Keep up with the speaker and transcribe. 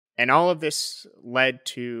And all of this led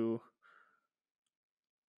to,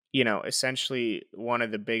 essentially one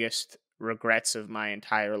of the biggest regrets of my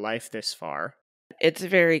entire life this far. It's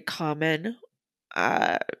very common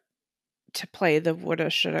to play the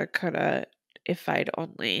woulda, shoulda, coulda, if I'd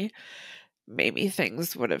only, maybe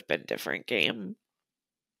things would have been different game.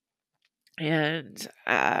 And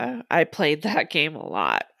I played that game a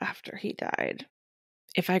lot after he died.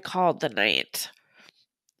 If I called the night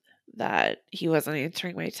that he wasn't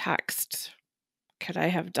answering my text, could I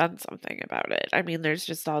have done something about it? I mean, there's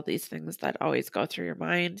just all these things that always go through your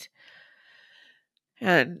mind.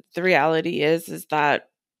 And the reality is that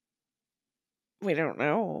we don't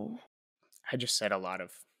know. I just said a lot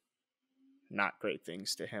of not great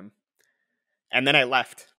things to him. And then I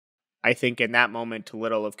left. I think in that moment, a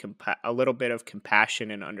little bit of compassion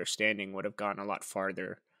and understanding would have gone a lot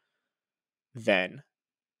farther than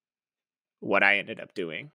what I ended up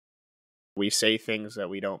doing. We say things that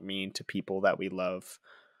we don't mean to people that we love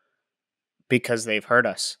because they've hurt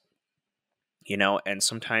us. And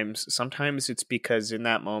sometimes it's because in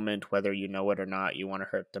that moment, whether you know it or not, you want to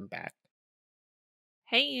hurt them back.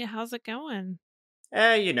 Hey, how's it going?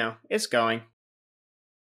 It's going.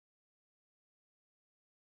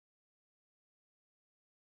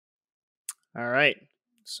 All right.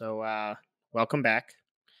 So, welcome back.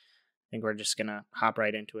 I think we're just gonna hop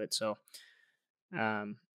right into it. So,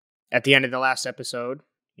 at the end of the last episode,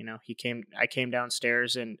 I came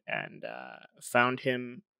downstairs and found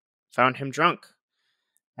him drunk.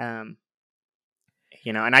 And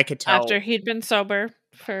I could tell After he'd been sober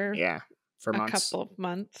for for a months. couple of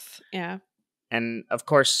months. Yeah. And of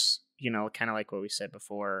course, kind of like what we said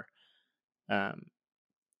before,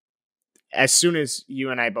 as soon as you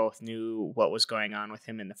and I both knew what was going on with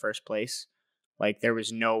him in the first place, like there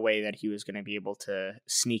was no way that he was going to be able to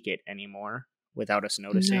sneak it anymore without us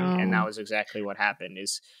noticing. No. And that was exactly what happened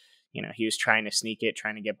is, he was trying to sneak it,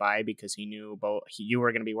 trying to get by because he knew you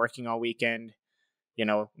were going to be working all weekend,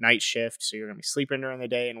 night shift. So you're going to be sleeping during the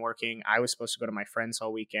day and working. I was supposed to go to my friends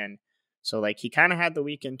all weekend. So like he kind of had the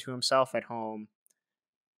weekend to himself at home.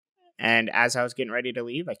 And as I was getting ready to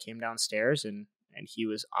leave, I came downstairs and he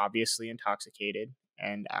was obviously intoxicated.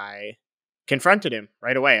 And I confronted him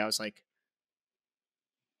right away. I was like,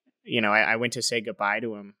 I went to say goodbye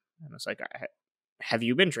to him. And I was like, have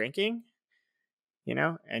you been drinking?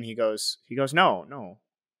 And he goes, no.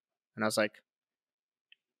 And I was like,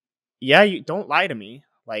 yeah, you don't lie to me.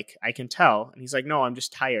 Like, I can tell. And he's like, no, I'm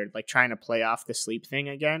just tired. Like, trying to play off the sleep thing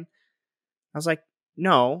again. I was like,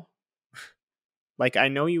 no. Like, I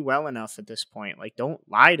know you well enough at this point. Like, don't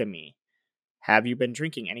lie to me. Have you been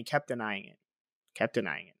drinking? And he kept denying it.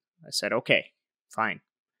 I said, okay, fine.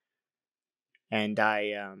 And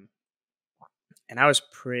I was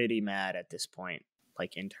pretty mad at this point,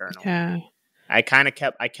 like internally. Yeah. I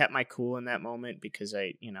kept my cool in that moment because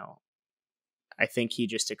I think he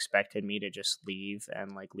just expected me to just leave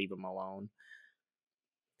and like leave him alone.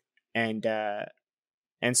 And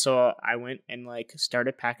so I went and like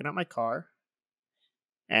started packing up my car.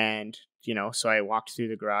 And, so I walked through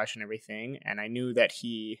the garage and everything, and I knew that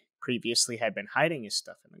he previously had been hiding his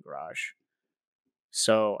stuff in the garage.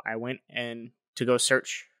 So I went and to go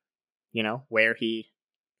search, where he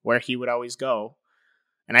would always go.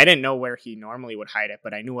 And I didn't know where he normally would hide it,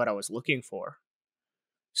 but I knew what I was looking for.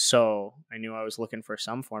 So I knew I was looking for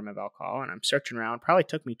some form of alcohol, and I'm searching around. Probably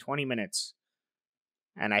took me 20 minutes.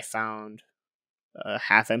 And I found a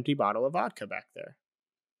half-empty bottle of vodka back there.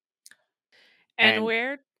 And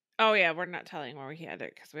where? Oh yeah, we're not telling where we had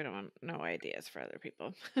it because we don't want no ideas for other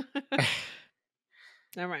people.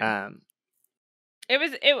 Never mind.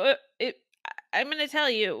 It. I'm going to tell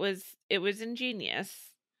you, it was ingenious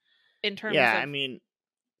in terms of. Yeah,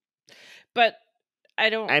 But I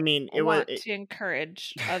don't. want to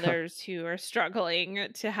encourage others who are struggling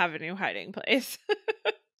to have a new hiding place.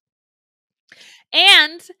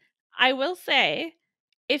 And I will say,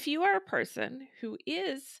 if you are a person who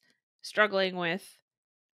is struggling with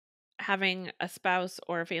having a spouse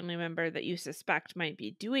or a family member that you suspect might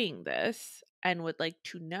be doing this and would like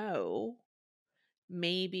to know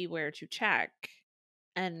maybe where to check,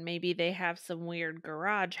 and maybe they have some weird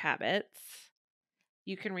garage habits,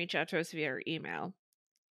 you can reach out to us via our email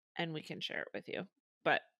and we can share it with you.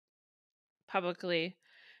 But publicly,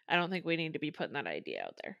 I don't think we need to be putting that idea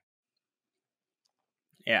out there.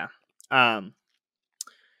 Yeah.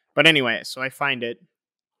 But anyway, so I find it,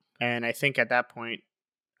 and I think at that point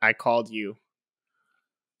I called you,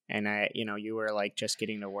 and you were like just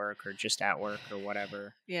getting to work or just at work or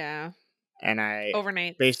whatever. Yeah. And I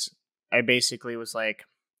overnight. I basically was like,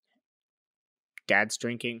 Dad's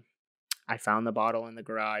drinking. I found the bottle in the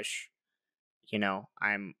garage.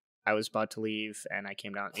 I'm I was about to leave and I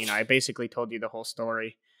came down. I basically told you the whole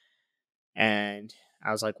story, and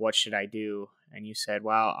I was like, "What should I do?" And you said,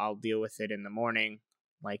 "Well, I'll deal with it in the morning.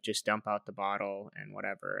 Like, just dump out the bottle and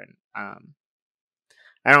whatever." And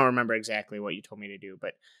I don't remember exactly what you told me to do,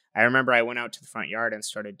 but I remember I went out to the front yard and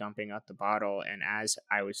started dumping out the bottle. And as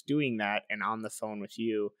I was doing that and on the phone with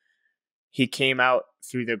you, he came out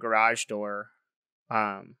through the garage door,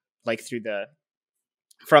 like through the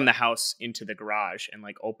from the house into the garage, and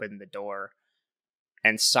like opened the door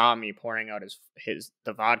and saw me pouring out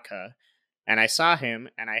the vodka. And I saw him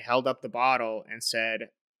and I held up the bottle and said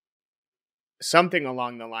something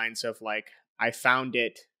along the lines of like, "I found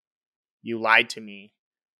it, you lied to me,"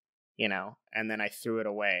 and then I threw it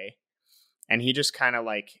away. And he just kind of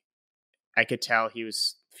like, I could tell he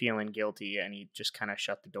was feeling guilty, and he just kind of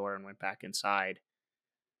shut the door and went back inside,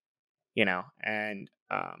 and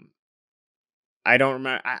I don't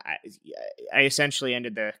remember. I essentially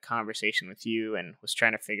ended the conversation with you and was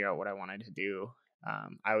trying to figure out what I wanted to do.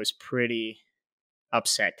 I was pretty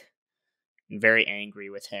upset and very angry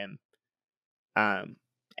with him. And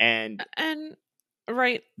And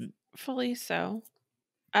rightfully so.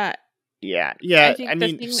 Uh, yeah, I yeah. I think the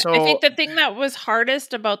mean, thing I think so the thing that was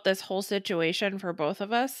hardest about this whole situation for both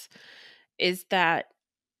of us is that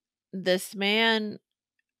this man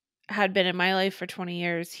had been in my life for 20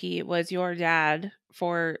 years. He was your dad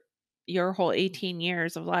for your whole 18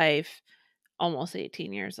 years of life, almost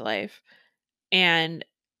 18 years of life. And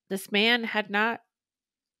this man had not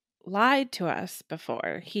lied to us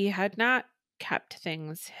before. He had not kept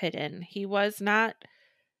things hidden. He was not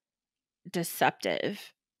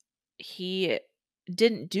deceptive. He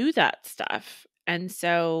didn't do that stuff. And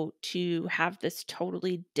so to have this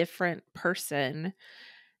totally different person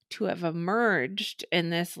to have emerged in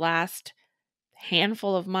this last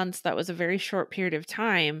handful of months, that was a very short period of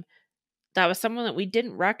time, that was someone that we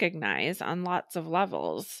didn't recognize on lots of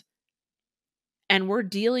levels. And we're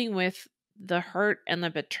dealing with the hurt and the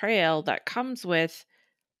betrayal that comes with,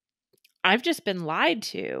 I've just been lied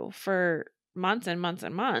to for months and months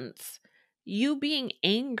and months. You being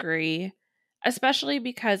angry, especially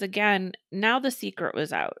because again, now the secret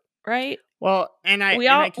was out, right? well, and I We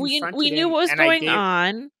and I all we confronted knew him, what was and I going gave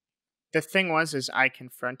on. the thing was is I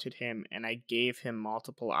confronted him and I gave him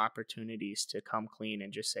multiple opportunities to come clean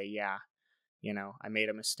and just say, "Yeah, I made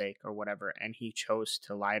a mistake," or whatever, and he chose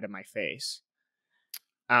to lie to my face.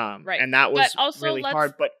 Right. And that But was also really let's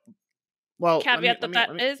hard, but well, caveat that that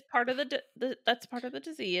let me is part of that's part of the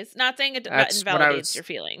disease. Not saying that that's what I invalidates was your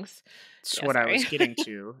feelings. that's Yeah, what I was sorry. getting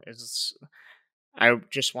to is I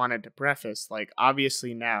just wanted to preface, like,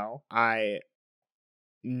 obviously now I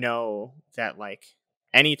know that, like,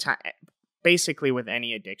 anytime, basically with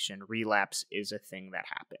any addiction, relapse is a thing that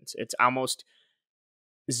happens. It's almost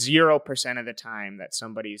 0% of the time that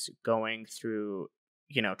somebody's going through,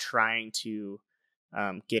 trying to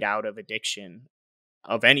get out of addiction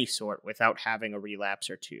of any sort without having a relapse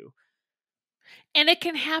or two. And it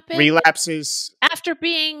can happen Relapses, after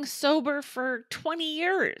being sober for 20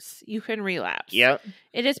 years. You can relapse. yep,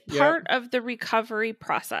 It is yep, part of the recovery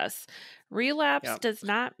process. Relapse yep, does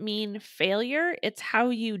not mean failure. It's how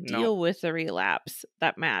you no, deal with the relapse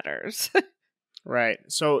that matters. right.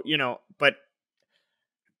 So, but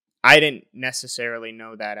I didn't necessarily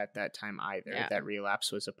know that at that time either, Yeah. that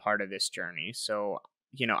relapse was a part of this journey. So,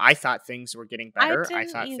 I thought things were getting I better. I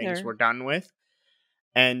didn't thought things either. were done with.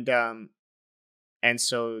 And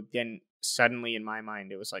so then suddenly in my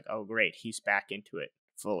mind it was like, "Oh great, he's back into it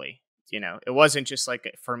fully." It wasn't just like,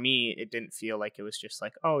 for me, it didn't feel like it was just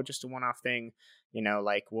like, "Oh, just a one-off thing,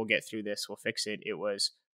 like we'll get through this, we'll fix it." It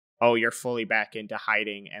was, "Oh, you're fully back into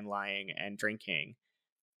hiding and lying and drinking."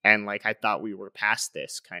 And like I thought we were past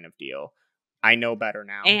this kind of deal. I know better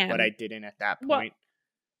now, but I And didn't at that well, point.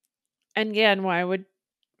 and again, why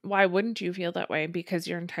wouldn't you feel that way? Because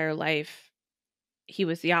your entire life he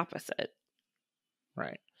was the opposite.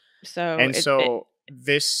 Right. So And it so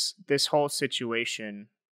this whole situation,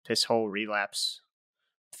 this whole relapse,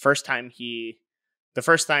 the first time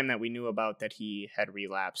that we knew about that he had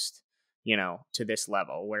relapsed, to this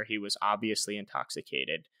level where he was obviously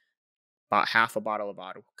intoxicated, about half a bottle of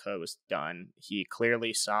vodka was done. He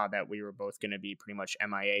clearly saw that we were both going to be pretty much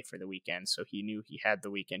MIA for the weekend, so he knew he had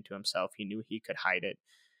the weekend to himself. He knew he could hide it.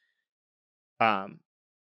 Um,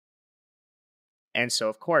 and so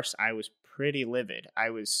of course I was pretty livid. I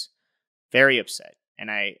was very upset, and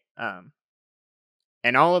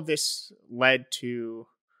all of this led to,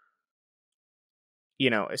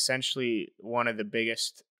 essentially one of the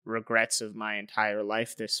biggest regrets of my entire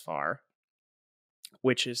life this far,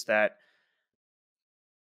 which is that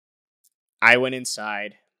I went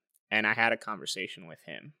inside and I had a conversation with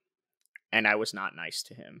him. and I was not nice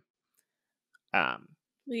to him.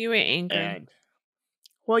 You were angry. And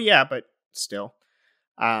well, yeah, but still.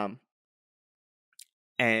 Um,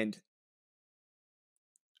 and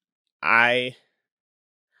I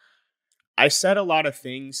I said a lot of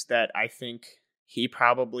things that I think he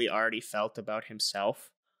probably already felt about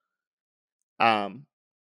himself. Um,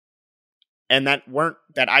 and that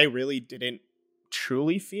I really didn't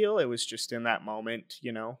truly feel. It was just in that moment,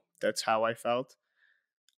 that's how I felt.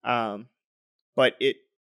 Um, but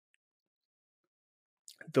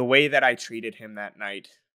the way that I treated him that night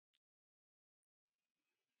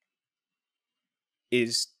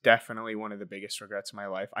is definitely one of the biggest regrets of my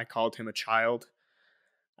life. I called him a child.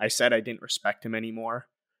 I said I didn't respect him anymore.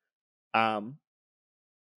 Um,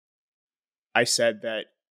 I said that,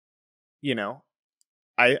 you know,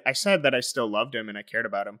 I said that I still loved him and I cared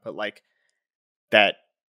about him, but like that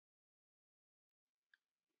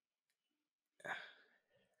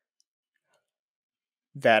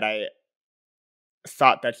that I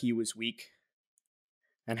thought that he was weak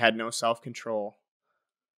and had no self-control,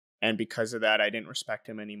 and because of that I didn't respect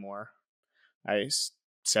him anymore. I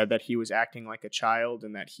said that he was acting like a child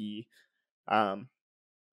and that um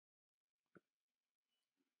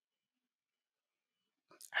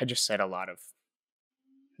I just said a lot of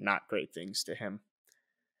not great things to him.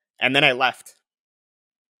 And then I left.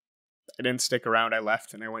 I didn't stick around. I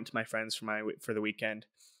left and I went to my friends for the weekend.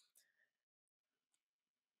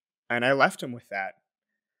 And I left him with that.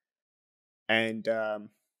 And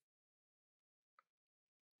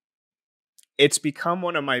it's become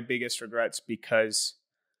one of my biggest regrets because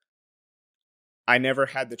I never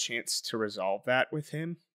had the chance to resolve that with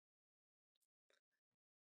him,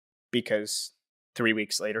 because 3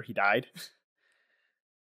 weeks later he died.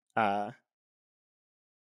 Uh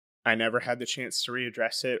I never had the chance to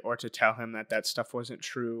readdress it or to tell him that that stuff wasn't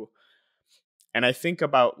true. And I think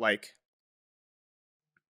about like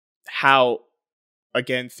how,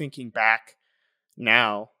 again, thinking back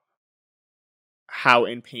now, how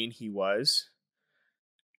in pain he was,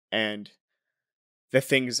 and the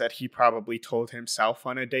things that he probably told himself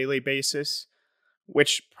on a daily basis,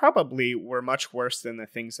 which probably were much worse than the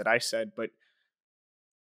things that I said. But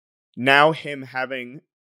now, him having,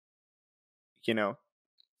 you know,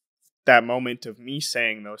 that moment of me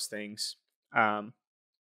saying those things, um,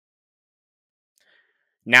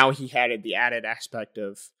 now he had the added aspect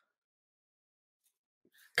of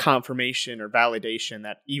confirmation or validation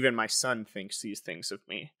that even my son thinks these things of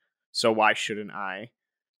me. So why shouldn't I?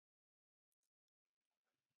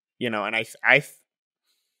 And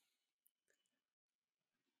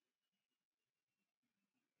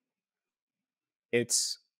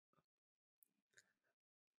it's,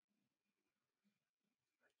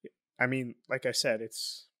 I mean, like I said,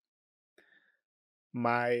 it's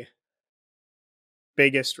my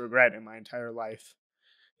biggest regret in my entire life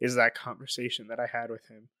is that conversation that I had with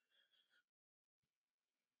him,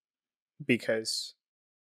 because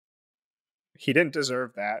he didn't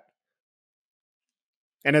deserve that.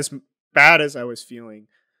 And as bad as I was feeling,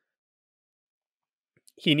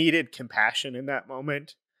 he needed compassion in that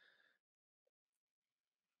moment.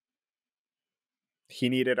 He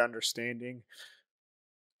needed understanding.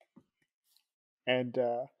 And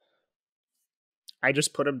I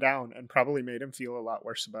just put him down and probably made him feel a lot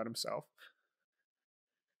worse about himself.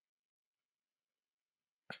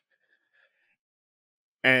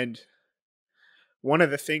 And one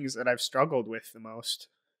of the things that I've struggled with the most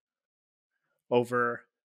over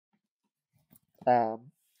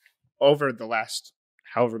um, over the last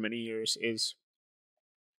however many years is,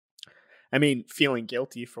 I mean, feeling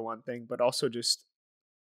guilty for one thing, but also just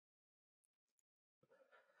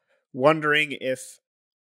wondering if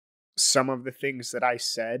some of the things that I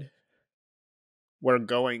said were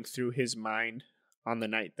going through his mind on the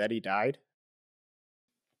night that he died.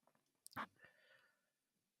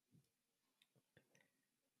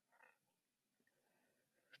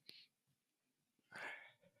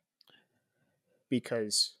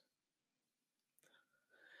 Because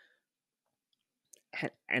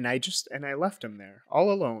and I left him there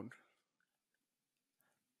all alone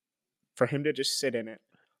for him to just sit in it.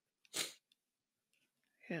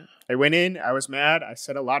 Yeah. I went in, I was mad, I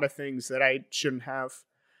said a lot of things that I shouldn't have,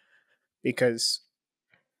 because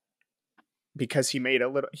he made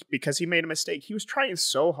a mistake. He was trying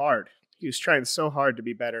so hard. He was trying so hard to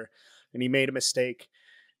be better, and he made a mistake,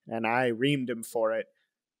 and I reamed him for it.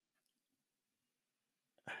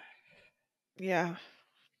 Yeah.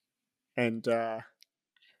 And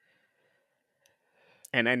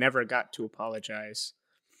I never got to apologize.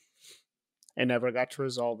 I never got to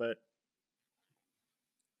resolve it.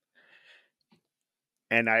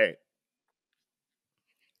 And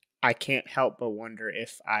I can't help but wonder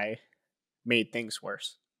if I made things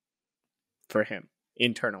worse for him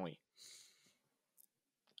internally.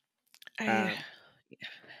 I Um,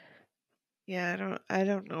 Yeah, I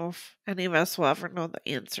don't know if any of us will ever know the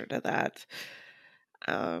answer to that.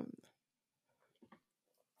 Um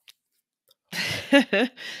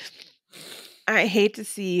I hate to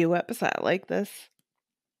see you upset like this.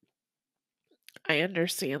 I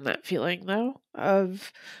understand that feeling though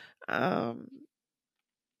of um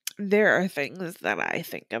there are things that I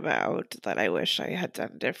think about that I wish I had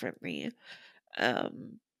done differently.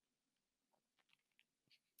 Um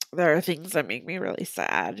there are things that make me really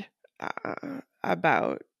sad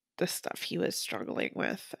about the stuff he was struggling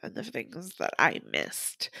with and the things that I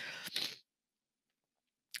missed.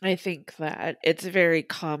 I think that it's very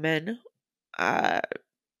common uh,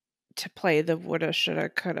 to play the woulda, shoulda,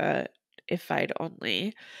 coulda, if I'd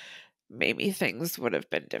only, maybe things would have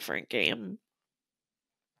been different game.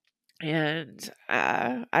 And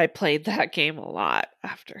I played that game a lot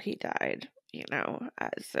after he died,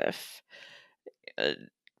 as uh,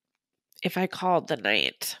 if I called the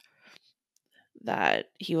night that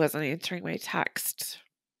he wasn't answering my text,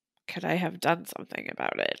 could I have done something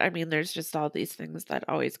about it? I mean, there's just all these things that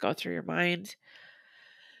always go through your mind.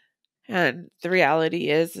 And the reality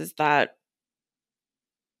is that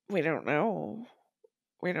we don't know.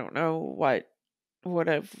 We don't know what would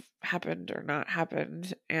have happened or not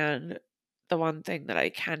happened. And the one thing that I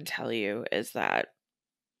can tell you is that,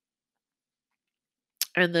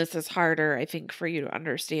 and this is harder, I think, for you to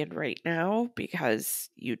understand right now because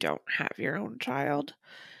you don't have your own child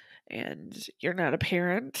and you're not a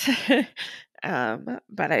parent.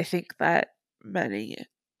 But I think that many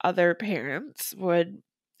other parents would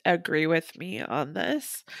agree with me on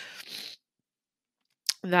this,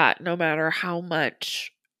 that no matter how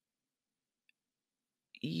much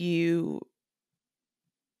you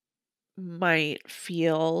might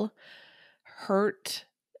feel hurt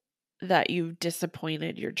that you've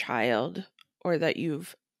disappointed your child or that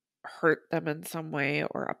you've hurt them in some way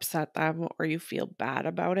or upset them or you feel bad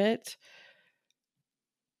about it,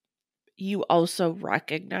 you also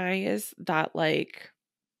recognize that, like,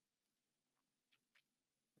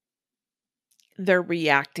 they're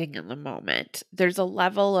reacting in the moment. There's a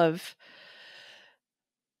level of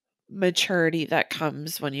maturity that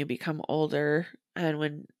comes when you become older and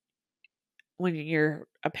when you're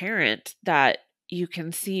a parent, that you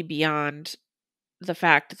can see beyond the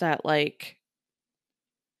fact that, like,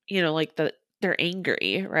 like they're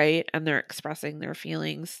angry, right? And they're expressing their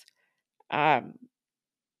feelings. Um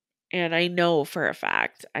and I know for a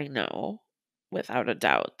fact, I know without a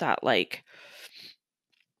doubt that, like,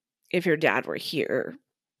 if your dad were here,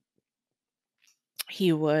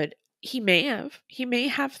 he may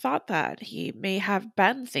have thought that. He may have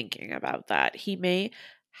been thinking about that.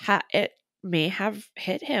 It may have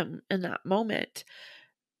hit him in that moment.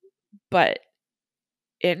 But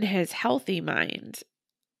in his healthy mind,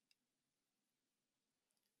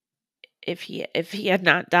 if he had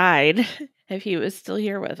not died, if he was still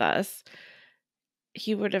here with us,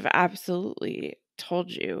 he would have absolutely told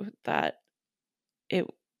you that it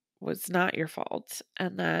was not your fault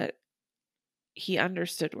and that he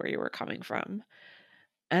understood where you were coming from.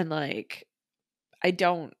 And, like, I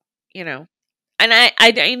don't, you know, and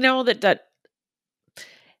I know that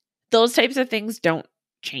those types of things don't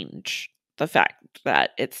change the fact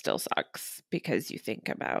that it still sucks because you think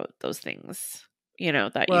about those things,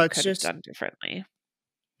 that well, you it's could have just done differently.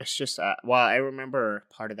 it's just well, I remember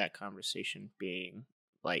part of that conversation being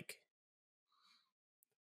like,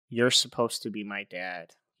 "You're supposed to be my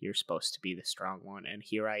dad. You're supposed to be the strong one, and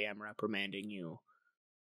here I am reprimanding you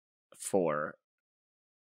for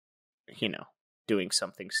doing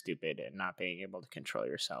something stupid and not being able to control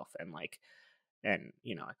yourself." And like, and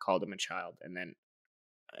I called him a child,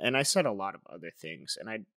 and I said a lot of other things,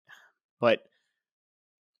 but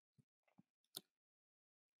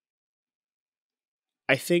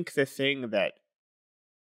I think the thing that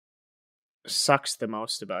sucks the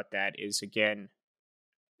most about that is, again,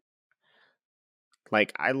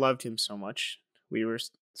 like, I loved him so much. We were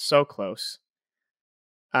so close.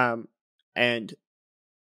 Um, and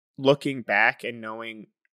looking back and knowing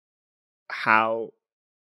how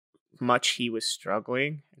much he was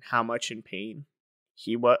struggling and how much in pain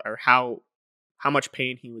he was, or how much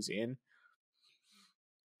pain he was in.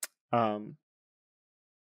 Um,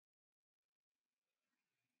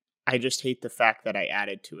 I just hate the fact that I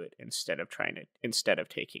added to it instead of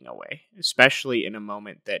taking away, especially in a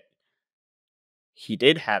moment that he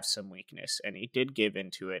did have some weakness and he did give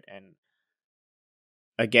into it. And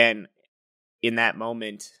again, in that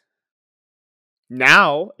moment,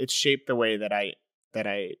 now it's shaped the way that I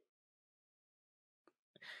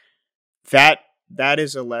that that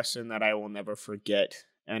is a lesson that I will never forget,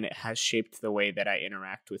 and it has shaped the way that I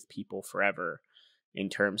interact with people forever in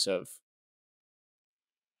terms of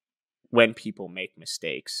when people make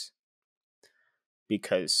mistakes,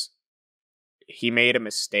 because he made a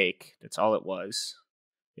mistake. That's all it was.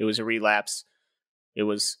 It was a relapse. It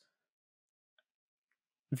was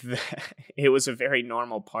it was a very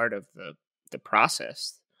normal part of the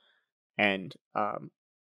process, and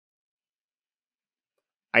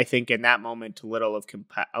I think in that moment, a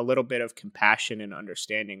little bit of compassion and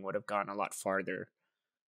understanding would have gone a lot farther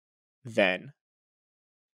than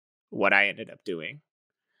what I ended up doing.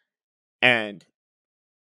 And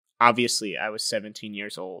obviously, I was 17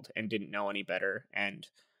 years old and didn't know any better, and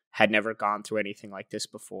had never gone through anything like this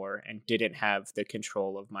before, and didn't have the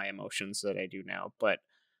control of my emotions that I do now. But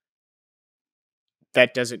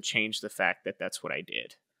that doesn't change the fact that that's what I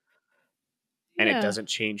did. And it Yeah. doesn't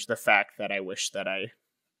change the fact that I wish that I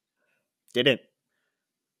didn't.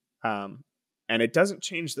 Um, and it doesn't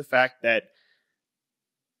change the fact that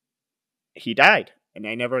he died, and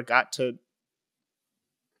I never got to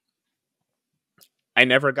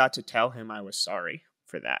tell him I was sorry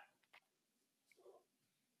for that.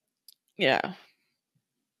 Yeah.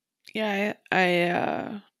 Yeah,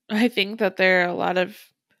 I think that there are a lot of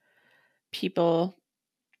people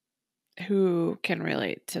who can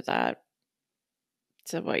relate to that,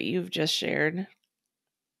 to what you've just shared.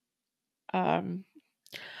 Um,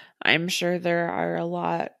 I'm sure there are a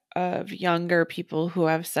lot of younger people who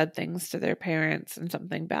have said things to their parents and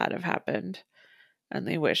something bad have happened and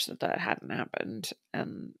they wish that that hadn't happened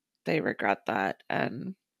and they regret that.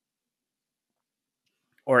 And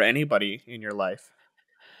Or anybody in your life.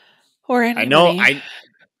 or I know anybody. I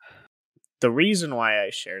The reason why I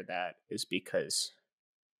share that is because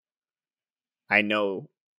I know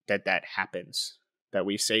that that happens. That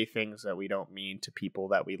we say things that we don't mean to people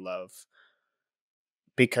that we love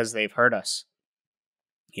because they've hurt us.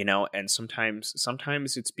 And sometimes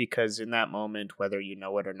it's because in that moment, whether you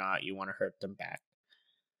know it or not, you want to hurt them back.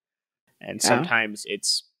 And Yeah. sometimes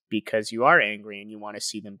it's because you are angry and you want to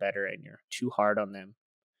see them better and you're too hard on them.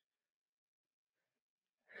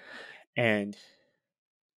 And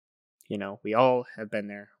we all have been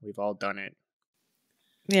there. We've all done it.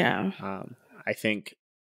 Yeah. I think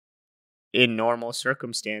in normal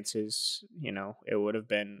circumstances, it would have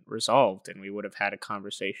been resolved and we would have had a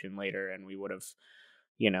conversation later, and we would have,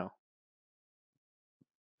 you know,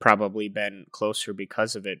 probably been closer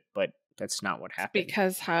because of it, but that's not what It's happened.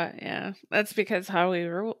 because how, yeah, that's because how we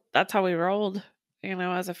that's how we rolled,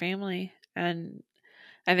 as a family. And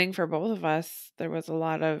I think for both of us, there was a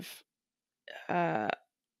lot of uh,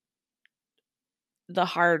 the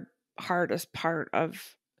hardest part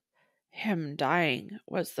of him dying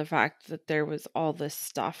was the fact that there was all this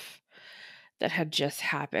stuff that had just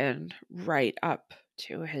happened right up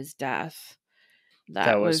to his death. That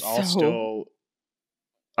That was was all so, still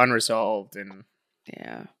unresolved and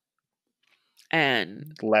yeah.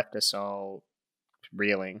 And left us all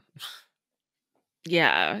reeling.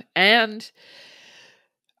 yeah. And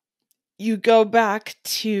you go back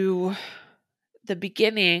to the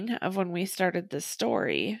beginning of when we started this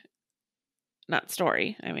story. Not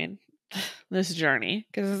story, I mean, this journey,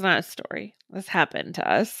 because it's not a story. This happened to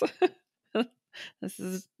us. This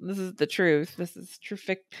is the truth. This is true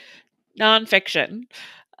nonfiction.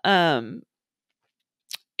 Um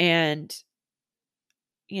and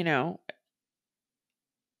you know,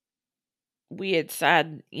 we had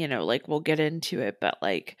said, like we'll get into it, but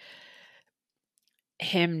like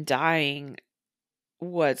him dying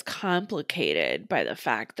was complicated by the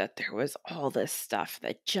fact that there was all this stuff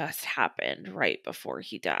that just happened right before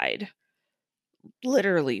he died.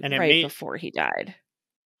 Literally And it right made before he died.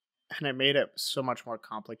 and it made it so much more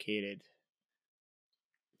complicated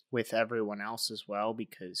with everyone else as well,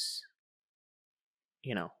 because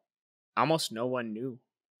you know almost no one knew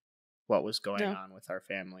what was going No, on with our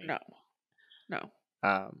family. no, no.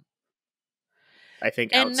 um I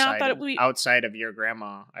think And not that we outside of your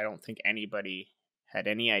grandma, I don't think anybody had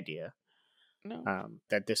any idea no.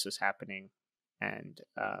 that this was happening. And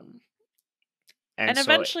And so,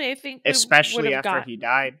 eventually I think we would especially have after he gotten.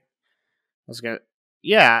 died, I was gonna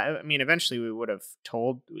yeah, I mean, eventually we would have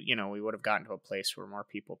we would have gotten to a place where more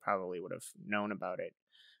people probably would have known about it,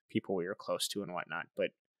 people we were close to and whatnot.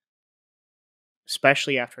 But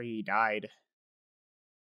especially after he died,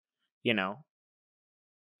 you know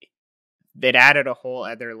that added a whole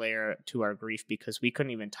other layer to our grief, because we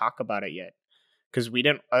couldn't even talk about it yet, because we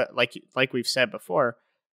didn't like we've said before,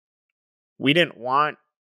 we didn't want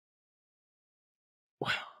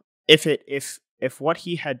if what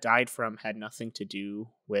he had died from had nothing to do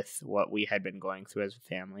with what we had been going through as a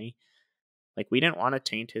family, Like, we didn't want to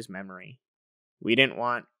taint his memory. We didn't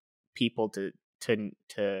want people to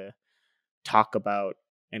talk about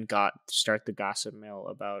and start the gossip mill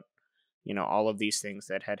about, all of these things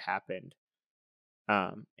that had happened,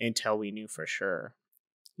 until we knew for sure,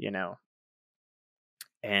 you know.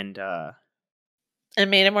 And It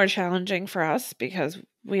made it more challenging for us because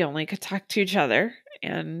we only could talk to each other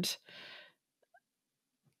and,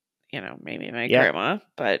 maybe my yeah. grandma.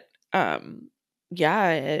 But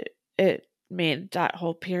yeah, it made that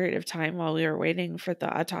whole period of time while we were waiting for the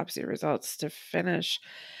autopsy results to finish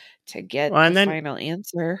to Well, get the final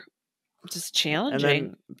answer just and then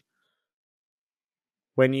challenging.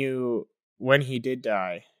 when he did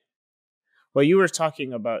die, well, you were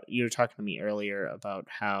talking to me earlier about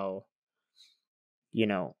how, you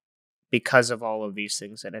know, because of all of these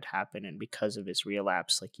things that had happened and because of his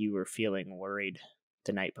relapse, like, you were feeling worried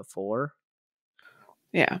the night before.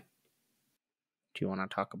 Yeah. Do you want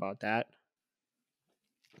to talk about that?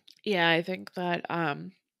 Yeah, I think that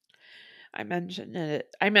I mentioned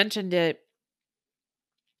it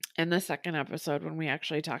in the second episode when we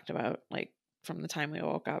actually talked about, like, from the time we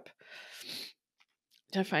woke up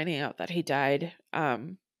to finding out that he died.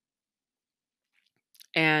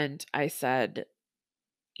 And I said,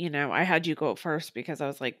 I had you go first because I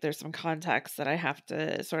was like, there's some context that I have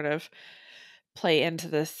to sort of play into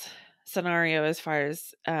this scenario as far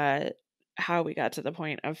as how we got to the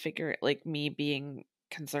point of like me being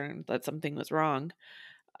concerned that something was wrong.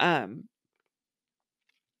 Um,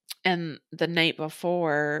 and the night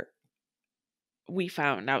before we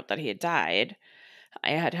found out that he had died,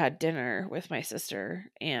 I had dinner with my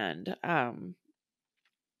sister, and and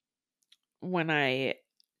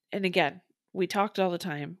again, we talked all the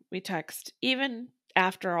time. We text even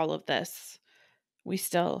after all of this. We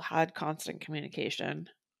still had constant communication,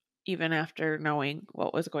 even after knowing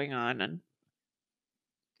what was going on and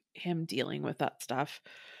him dealing with that stuff.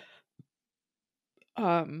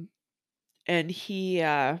 Um, and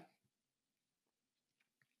it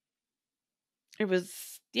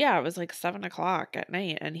was like 7 o'clock at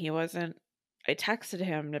night, and he wasn't. I texted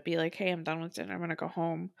him to be like, "Hey, I'm done with dinner. I'm gonna go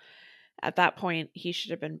home." At that point, he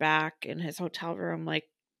should have been back in his hotel room, like,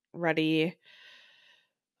 ready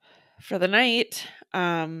for the night.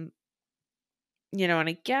 And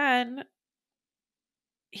again,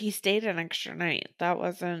 he stayed an extra night. That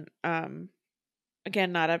wasn't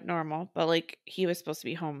again, not abnormal, but, like, he was supposed to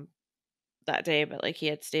be home that day, but, like, he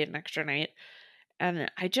had stayed an extra night.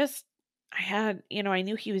 And I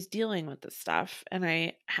knew he was dealing with this stuff, and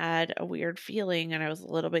I had a weird feeling, and I was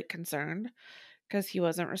a little bit concerned because he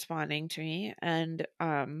wasn't responding to me. And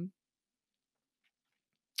then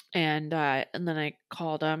I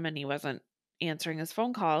called him, and he wasn't answering his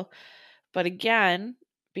phone call. But again,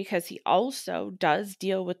 because he also does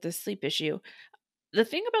deal with this sleep issue. The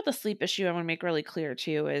thing about the sleep issue I want to make really clear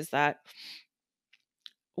too is that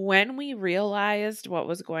when we realized what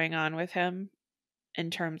was going on with him in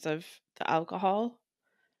terms of the alcohol,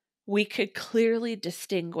 we could clearly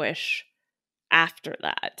distinguish after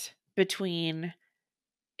that between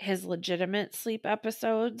his legitimate sleep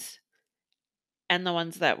episodes and the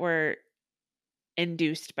ones that were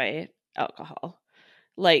induced by alcohol.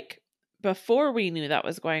 Like, before we knew that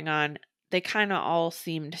was going on, they kind of all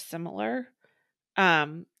seemed similar.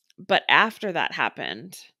 But after that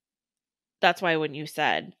happened, that's why when he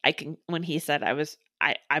said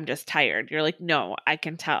I'm just tired, you're like, no, I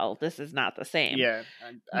can tell this is not the same. Yeah,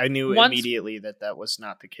 I knew Once, immediately that was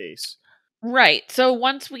not the case. right. So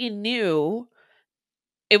once we knew,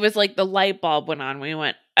 it was like the light bulb went on. We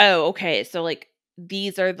went, oh, okay. So, like,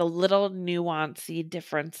 these are the little nuancy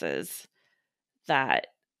differences that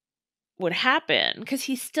would happen because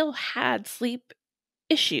he still had sleep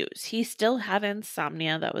issues. He still had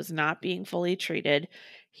insomnia that was not being fully treated.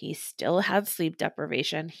 He still had sleep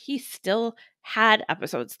deprivation. He still had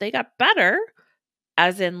episodes. They got better,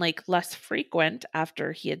 as in, like, less frequent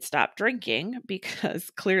after he had stopped drinking, because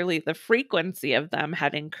clearly the frequency of them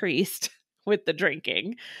had increased with the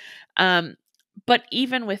drinking. But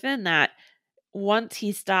even within that, once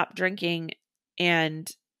he stopped drinking and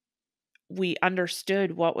we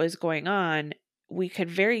understood what was going on, we could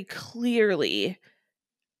very clearly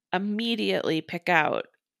immediately pick out,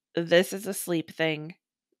 this is a sleep thing,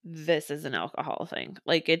 this is an alcohol thing.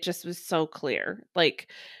 Like, it just was so clear. Like,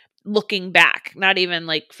 looking back, not even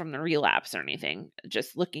like from the relapse or anything,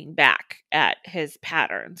 just looking back at his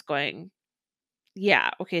patterns, going,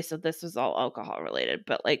 yeah, okay, so this was all alcohol related,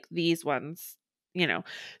 but, like, these ones,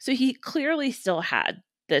 so he clearly still had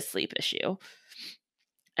this sleep issue.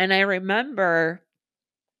 And I remember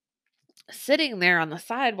sitting there on the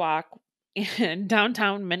sidewalk in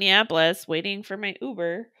downtown Minneapolis waiting for my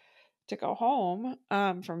Uber to go home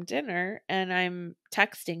from dinner, and I'm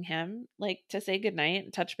texting him like to say goodnight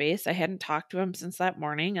and touch base. I hadn't talked to him since that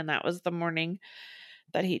morning, and that was the morning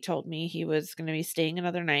that he told me he was going to be staying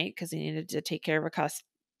another night because he needed to take care of a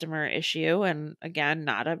customer issue. And again,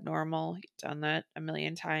 not abnormal. He'd done that a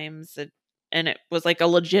million times. And it was like a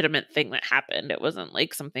legitimate thing that happened. It wasn't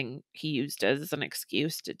like something he used as an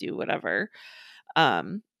excuse to do whatever.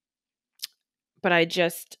 Um, but I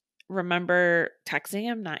just remember texting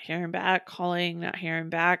him, not hearing back, calling, not hearing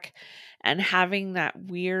back, and having that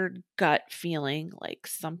weird gut feeling like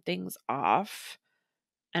something's off.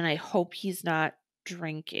 And I hope he's not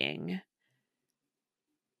drinking.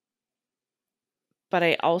 But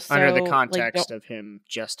I Under the also like don't context of him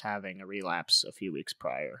just having a relapse a few weeks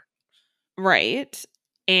prior. right.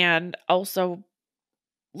 And also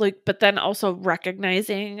like but then also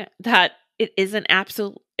recognizing that it isn't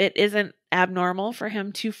abnormal for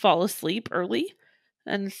him to fall asleep early,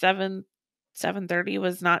 and 7:30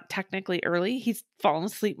 was not technically early. He's fallen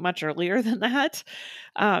asleep much earlier than that.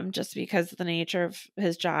 Just because of the nature of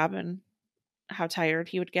his job and how tired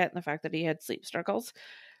he would get and the fact that he had sleep struggles.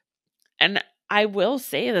 And I will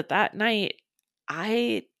say that that night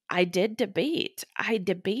I did debate. I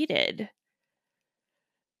debated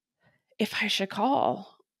if I should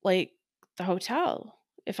call like the hotel,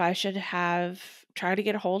 if I should have try to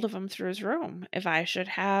get a hold of him through his room, if I should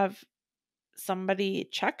have somebody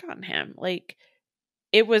check on him. Like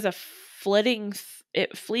it was a fleeting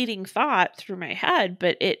thought through my head,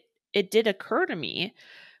 but it did occur to me.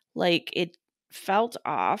 Like it felt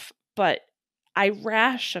off, but I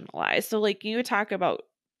rationalized. So like you talk about,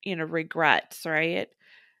 regrets, right?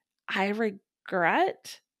 I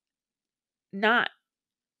regret not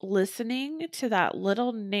listening to that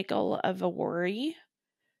little niggle of a worry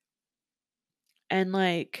and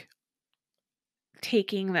like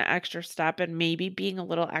taking the extra step and maybe being a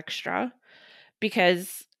little extra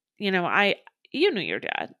because, you knew your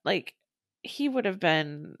dad. Like he would have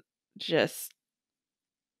been just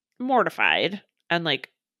mortified and like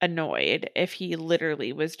annoyed if he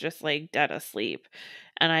literally was just like dead asleep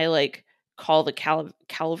and I like call the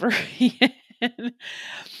Calvary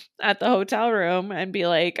at the hotel room and be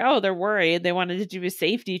like, "Oh, they're worried. They wanted to do a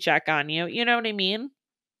safety check on you." You know what I mean?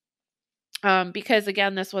 Because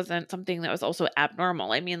again, this wasn't something that was also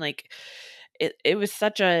abnormal. I mean, like it was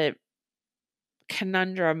such a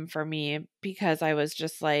conundrum for me because I was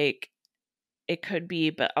just like, it could be,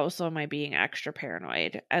 but also am I being extra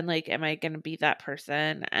paranoid? And like, am I going to be that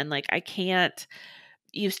person? And like, I can't,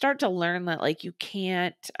 you start to learn that like, you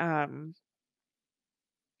can't,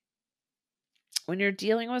 when you're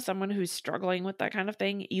dealing with someone who's struggling with that kind of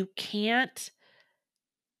thing, you can't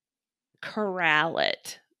corral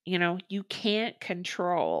it. You can't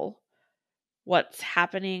control what's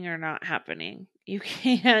happening or not happening. You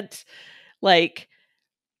can't like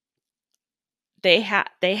they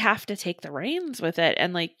have to take the reins with it,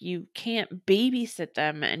 and like you can't babysit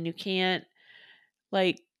them and you can't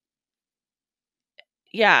like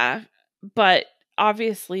yeah, but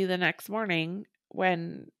obviously the next morning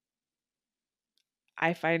when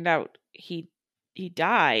I find out he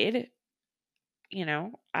died,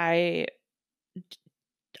 I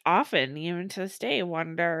often even to this day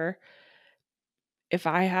wonder if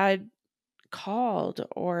I had called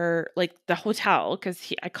or like the hotel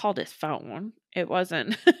because I called his phone. It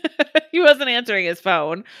wasn't he wasn't answering his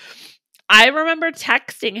phone. I remember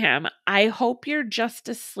texting him, "I hope you're just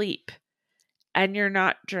asleep and you're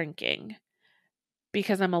not drinking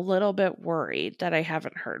because I'm a little bit worried that I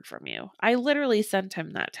haven't heard from you." I literally sent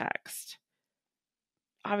him that text.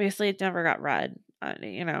 Obviously, it never got read,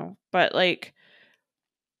 but like,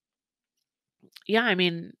 yeah, I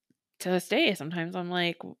mean, to this day, sometimes I'm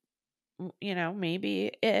like,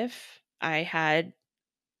 maybe if I had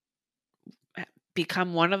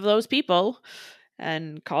become one of those people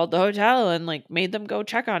and called the hotel and like made them go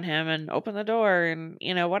check on him and open the door and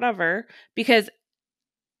whatever, because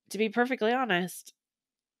to be perfectly honest,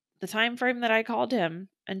 the time frame that I called him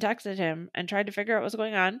and texted him and tried to figure out what's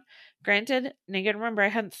going on, granted, and again, remember I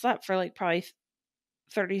hadn't slept for like probably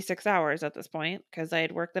 36 hours at this point because I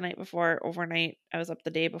had worked the night before overnight. I was up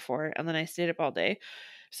the day before and then I stayed up all day.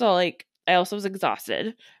 So like I also was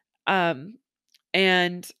exhausted. And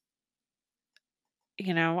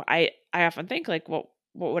I often think like, what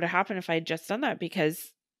would have happened if I had just done that?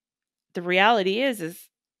 Because the reality is,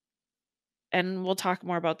 and we'll talk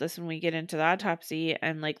more about this when we get into the autopsy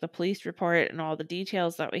and like the police report and all the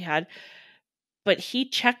details that we had. But he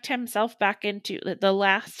checked himself back into the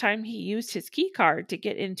last time he used his key card to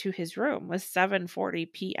get into his room was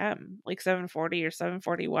 7:40 p.m., like 7:40 or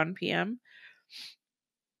 7:41 p.m.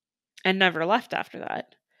 and never left after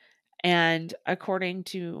that. And according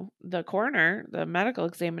to the coroner, the medical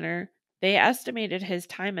examiner, they estimated his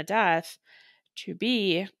time of death to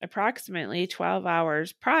be approximately 12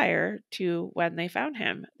 hours prior to when they found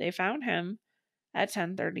him. They found him at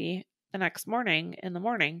 10:30 the next morning in the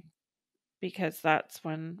morning, because that's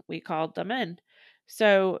when we called them in.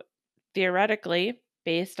 So theoretically,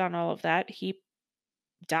 based on all of that, he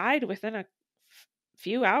died within a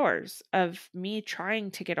few hours of me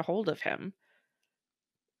trying to get a hold of him.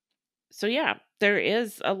 So yeah, there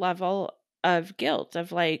is a level of guilt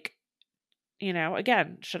of like,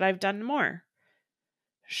 again, should I have done more?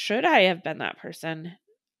 Should I have been that person?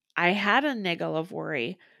 I had a niggle of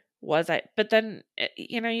worry. Was I? But then,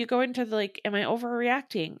 you go into the, like, am I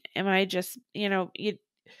overreacting? Am I just, it's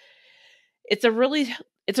a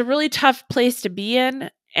really tough place to be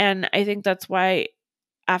in. And I think that's why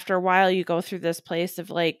after a while you go through this place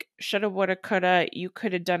of like, shoulda, woulda, coulda, you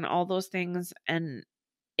could have done all those things and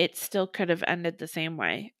it still could have ended the same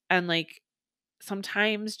way. And like,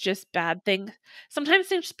 sometimes just bad things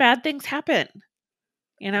happen,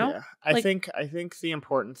 Yeah, I like think I think the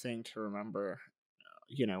important thing to remember,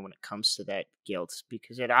 when it comes to that guilt,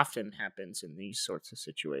 because it often happens in these sorts of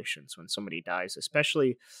situations when somebody dies,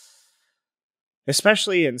 especially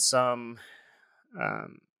in some,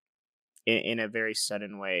 um, in a very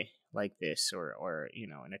sudden way like this, or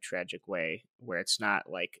in a tragic way where it's not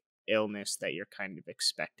like illness that you're kind of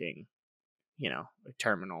expecting, a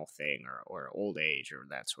terminal thing or old age or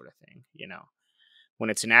that sort of thing. When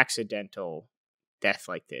it's an accidental death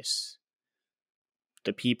like this,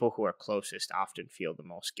 the people who are closest often feel the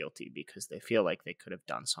most guilty because they feel like they could have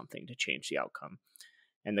done something to change the outcome.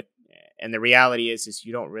 And the reality is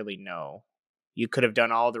you don't really know. You could have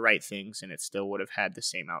done all the right things and it still would have had the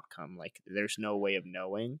same outcome. Like, there's no way of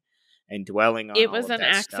knowing, and dwelling on it all was of an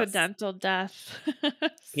that stuff. accidental death.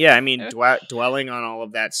 Yeah, I mean, So, dwelling on all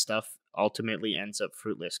of that stuff ultimately ends up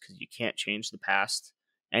fruitless because you can't change the past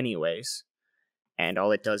anyways, and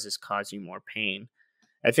all it does is cause you more pain.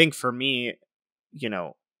 I think for me, you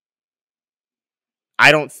know,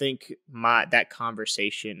 I don't think that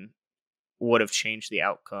conversation would have changed the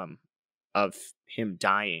outcome of him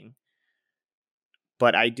dying,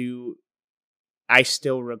 but I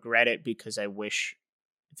still regret it because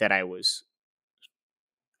that I was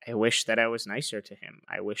I wish that I was nicer to him.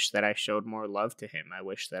 I wish that I showed more love to him. I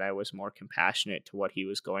wish that I was more compassionate to what he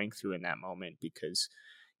was going through in that moment, because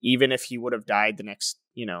even if he would have died the next,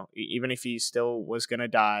 even if he still was going to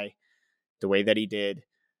die the way that he did,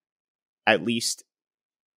 at least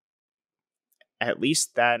at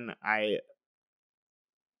least then I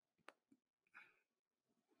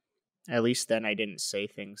at least then I didn't say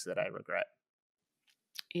things that I regret.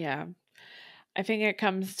 yeah, I think it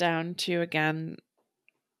comes down to, again,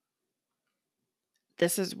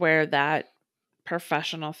 this is where that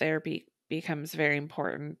professional therapy becomes very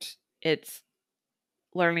important. It's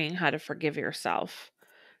learning how to forgive yourself,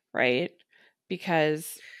 right?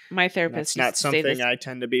 Because my And that's therapist not used to say something this. I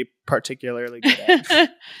tend to be particularly good at. I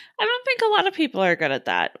don't think a lot of people are good at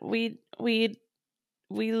that. We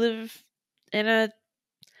live in a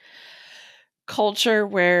culture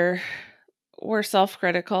where we're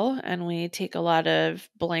self-critical and we take a lot of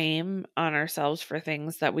blame on ourselves for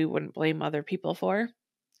things that we wouldn't blame other people for,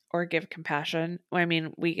 or give compassion. I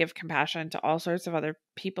mean, we give compassion to all sorts of other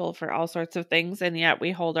people for all sorts of things, and yet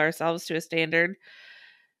we hold ourselves to a standard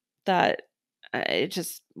that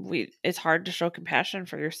it's hard to show compassion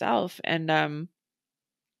for yourself. And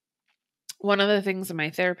one of the things that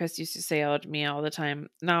my therapist used to say out to me all the time,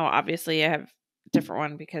 now obviously I have a different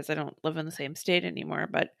one because I don't live in the same state anymore,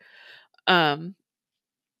 but um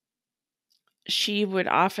she would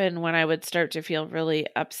often, when I would start to feel really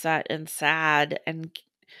upset and sad and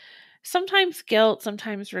sometimes guilt,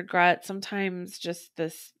 sometimes regret, sometimes just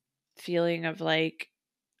this feeling of like,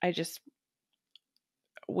 I just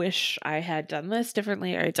wish I had done this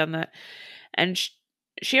differently or I'd done that. And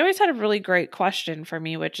she always had a really great question for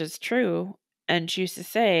me, which is true. And she used to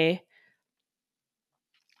say,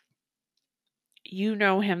 you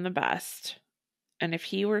know him the best. And if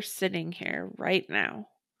he were sitting here right now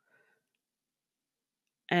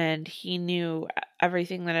and he knew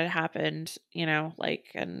everything that had happened,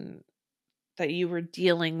 and that you were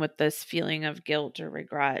dealing with this feeling of guilt or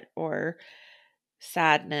regret or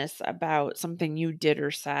sadness about something you did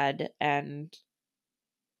or said and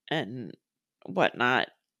whatnot,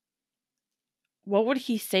 what would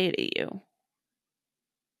he say to you?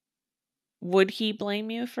 Would he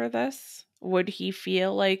blame you for this? Would he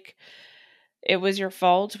feel like it was your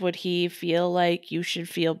fault? Would he feel like you should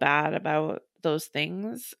feel bad about those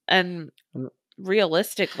things? And Mm,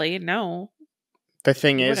 realistically, no, The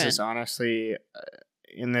thing he is wouldn't. honestly,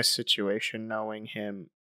 in this situation, knowing him,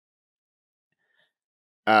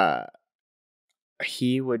 uh,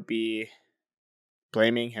 he would be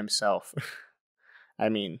blaming himself. I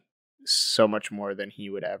mean, so much more than he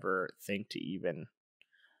would ever think to even,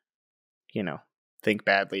 you know, think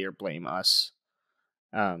badly or blame us.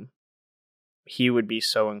 Um, he would be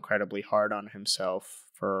so incredibly hard on himself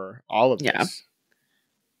for all of Yeah. this.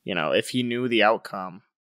 If he knew the outcome,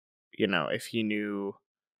 if he knew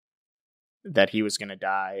that he was going to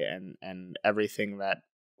die and everything that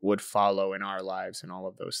would follow in our lives and all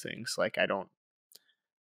of those things, like I don't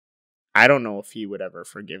know if he would ever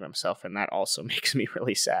forgive himself, and that also makes me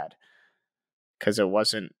really sad because it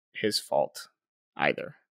wasn't his fault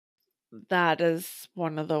either. That is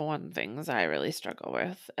one of the one things I really struggle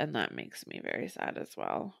with, and that makes me very sad as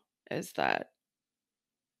well, is that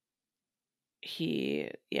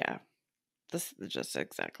this is just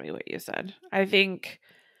exactly what you said.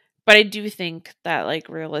 But I do think that, like,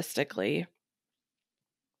 realistically,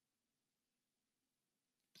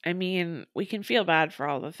 I mean, we can feel bad for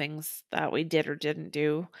all the things that we did or didn't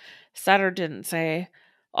do, said or didn't say,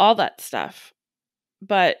 all that stuff.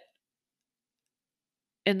 But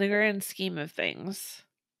in the grand scheme of things,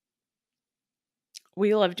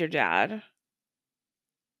 we loved your dad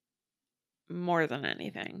more than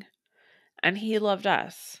anything, and he loved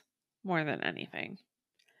us more than anything.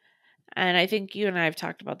 And I think you and I have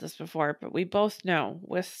talked about this before, but we both know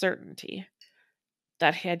with certainty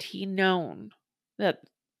that had he known that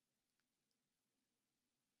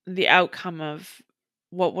the outcome of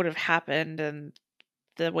what would have happened and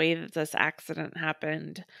the way that this accident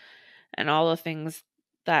happened and all the things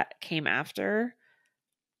that came after,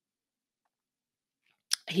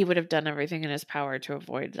 he would have done everything in his power to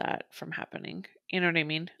avoid that from happening. You know what I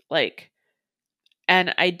mean? Like,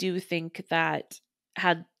 and I do think that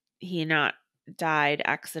had he not died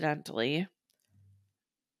accidentally,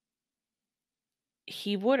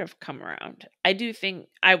 he would have come around. I do think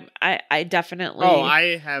I Oh, definitely.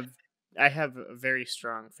 I have a very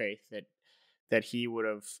strong faith that he would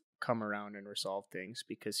have come around and resolved things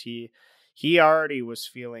because he already was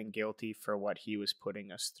feeling guilty for what he was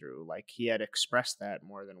putting us through. Like he had expressed that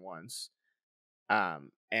more than once.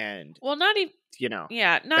 And Well, not even.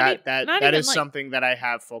 Yeah, not that even is like. something that I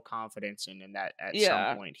have full confidence in, and that at some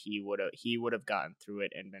Yeah. point he would have gotten through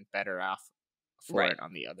it and been better off for Right. it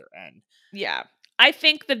on the other end. Yeah. I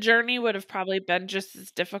think the journey would have probably been just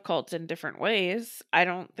as difficult in different ways. I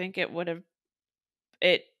don't think it would have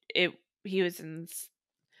it it he was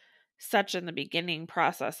such in the beginning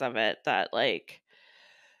process of it that, like,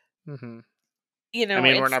 Hmm. I mean,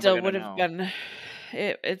 it we're never still gonna would have know. been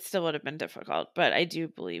it still would have been difficult, but I do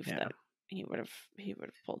believe Yeah. that he would have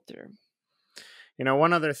pulled through.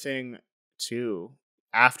 One other thing too,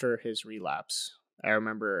 after his relapse, I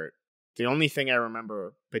remember the only thing I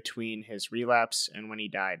remember between his relapse and when he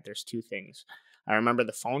died, there's two things. I remember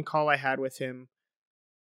the phone call I had with him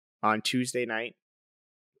on Tuesday night,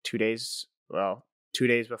 2 days, well, 2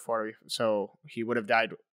 days before. So he would have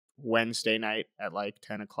died Wednesday night at like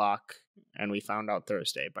 10 o'clock, and we found out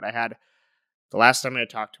Thursday. But the last time I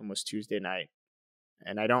talked to him was Tuesday night,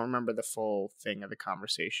 and I don't remember the full thing of the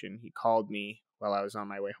conversation. He called me while I was on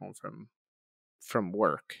my way home from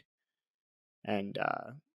work, and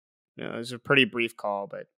it was a pretty brief call,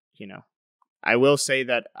 but I will say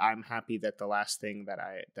that I'm happy that the last thing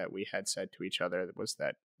that we had said to each other was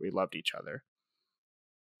that we loved each other.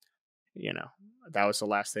 You know, that was the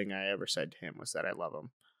last thing I ever said to him, was that I love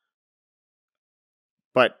him.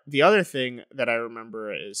 But the other thing that I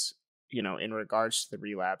remember is, in regards to the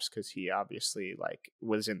relapse, because he obviously like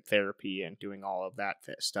was in therapy and doing all of that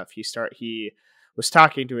stuff. He was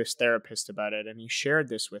talking to his therapist about it, and he shared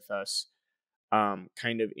this with us,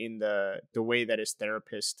 kind of in the way that his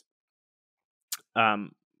therapist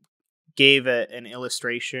um gave an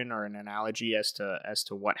illustration or an analogy as to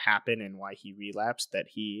what happened and why he relapsed, that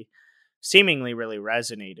he seemingly really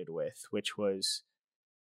resonated with, which was,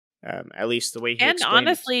 at least the way he And explained it.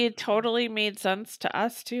 honestly, it totally made sense to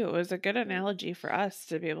us too. It was a good analogy for us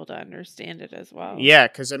to be able to understand it as well. Yeah,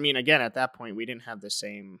 because I mean, again, at that point, we didn't have the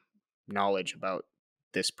same knowledge about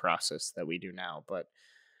this process that we do now, but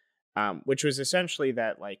which was essentially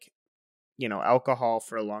that, like, alcohol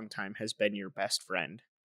for a long time has been your best friend.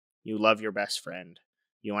 You love your best friend.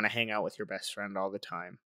 You want to hang out with your best friend all the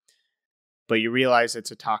time, but you realize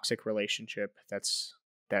it's a toxic relationship that's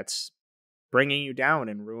bringing you down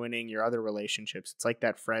and ruining your other relationships. It's like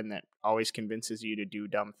that friend that always convinces you to do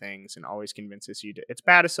dumb things and always convinces you to. It's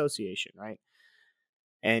bad association, right?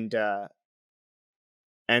 And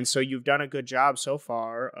so you've done a good job so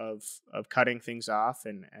far of cutting things off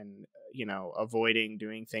and avoiding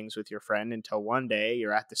doing things with your friend until one day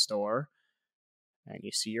you're at the store and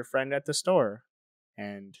you see your friend at the store.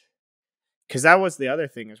 And because that was the other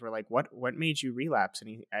thing is we're like, what made you relapse?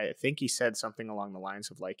 And I think he said something along the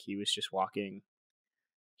lines of like he was just walking,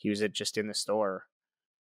 he was just in the store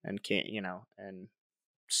and can't, and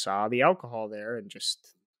saw the alcohol there and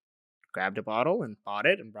just grabbed a bottle and bought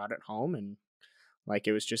it and brought it home. And like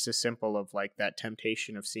it was just as simple of like that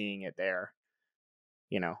temptation of seeing it there,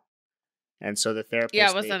 you know. And so the Yeah, it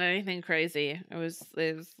therapist, wasn't anything crazy. It was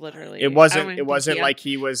it literally, I don't wasn't it even think wasn't he like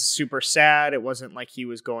he was super sad. It wasn't like he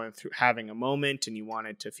was going through having a moment and he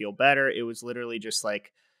wanted to feel better. It was literally just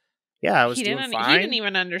like, yeah, I was doing he didn't fine.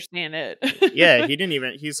 even understand it. Yeah, he didn't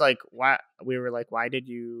even. He's like, why? We were like, why did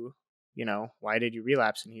you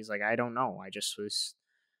relapse? And he's like, I don't know. I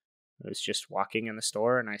was just walking in the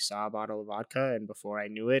store and I saw a bottle of vodka, and before I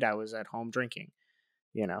knew it, I was at home drinking.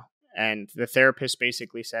 You know, and the therapist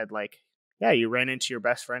basically said like, yeah, you ran into your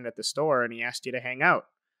best friend at the store and he asked you to hang out,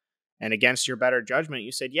 and against your better judgment,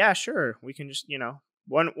 you said, yeah, sure, we can just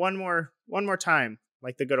one more time,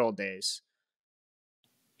 like the good old days.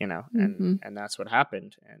 Hmm. And that's what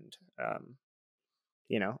happened. And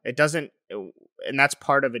it doesn't, and that's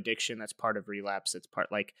part of addiction, that's part of relapse, it's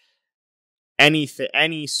part like any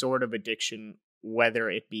sort of addiction, whether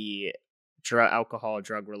it be alcohol,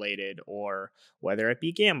 drug related, or whether it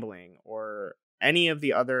be gambling or any of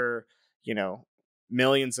the other, you know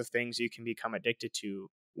millions of things you can become addicted to.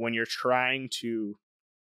 When you're trying to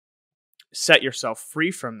set yourself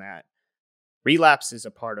free from that, relapse is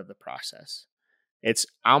a part of the process. It's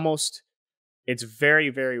almost it's very,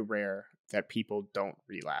 very rare that people don't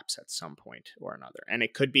relapse at some point or another. And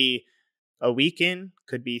it could be a week in,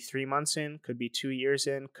 could be 3 months in, could be 2 years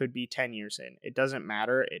in, could be 10 years in. It doesn't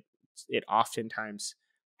matter. It oftentimes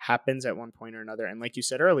happens at one point or another. And like you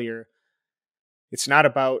said earlier, it's not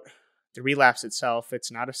about the relapse itself.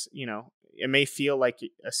 It's not it may feel like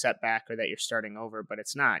a setback or that you're starting over, but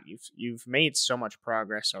it's not. You've made so much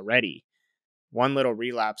progress already. One little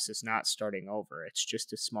relapse is not starting over. It's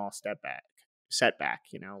just a small setback,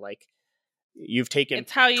 like you've taken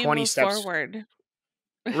It's how you 20 move steps. forward.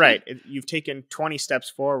 Right. You've taken 20 steps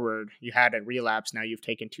forward. You had a relapse. Now you've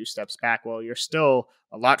taken 2 steps back. Well, you're still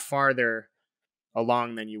a lot farther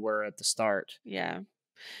along than you were at the start, Yeah.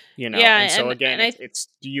 And Yeah, so again, and I it's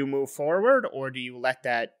do you move forward or do you let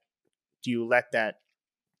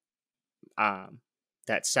um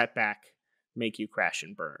that setback make you crash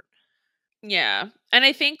and burn? yeah. And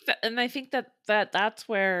I think that that's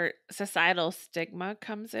where societal stigma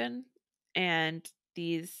comes in, and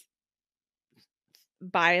these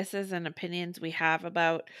biases and opinions we have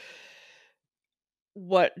about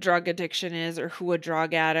what drug addiction is, or who a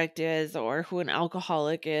drug addict is, or who an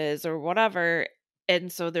alcoholic is, or whatever. And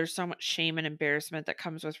so there's so much shame and embarrassment that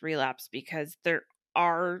comes with relapse, because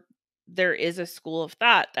are there is a school of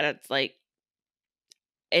thought that it's like,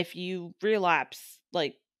 if you relapse,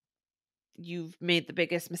 like, you've made the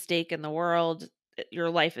biggest mistake in the world, your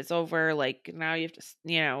life is over, like, now you have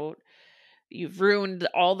to you've ruined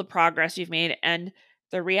all the progress you've made. And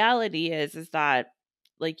the reality is that,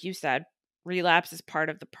 like you said, relapse is part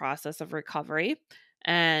of the process of recovery.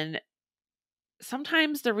 And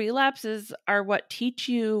sometimes the relapses are what teach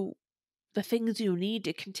you the things you need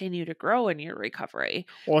to continue to grow in your recovery.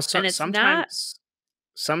 Well, And it's not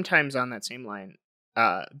sometimes on that same line,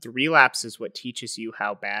 the relapse is what teaches you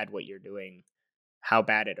how bad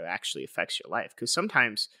it actually affects your life. Because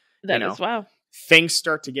sometimes, you that as know, well. things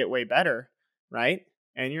start to get way better, right?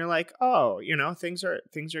 And you're like, oh, things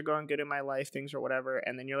are going good in my life, things are whatever.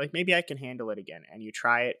 And then you're like, maybe I can handle it again. And you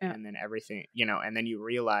try it, Yeah. and then everything, and then you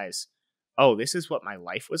realize, oh, this is what my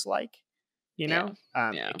life was like. Yeah.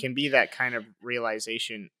 Yeah. It can be that kind of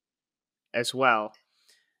realization as well.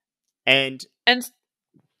 And And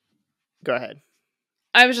go ahead.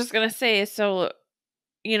 I was just going to say, so,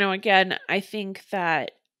 again, I think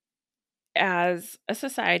that as a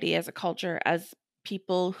society, as a culture, as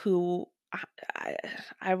people who I,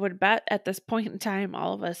 I would bet at this point in time,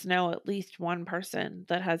 all of us know at least one person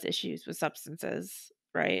that has issues with substances,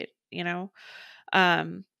 right?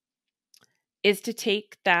 Um, is to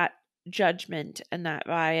take that judgment and that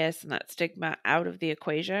bias and that stigma out of the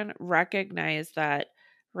equation, recognize that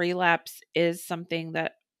relapse is something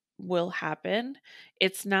that will happen.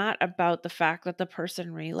 It's not about the fact that the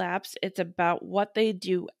person relapsed, it's about what they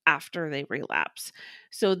do after they relapse.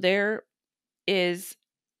 So there is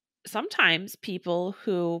sometimes people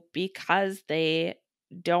who, because they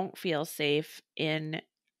don't feel safe in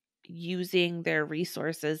using their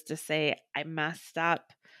resources to say, I messed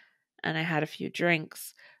up and I had a few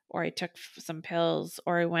drinks, or I took some pills,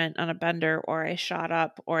 or I went on a bender, or I shot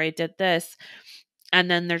up, or I did this.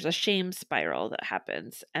 And then there's a shame spiral that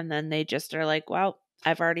happens. And then they just are like, well,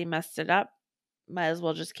 I've already messed it up. Might as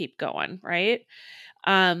well just keep going. Right.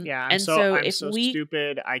 Yeah, And so I'm if so we,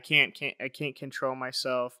 stupid. I can't control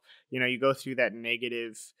myself. You go through that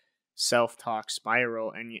negative self-talk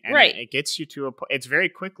spiral, and right, it gets you to it's very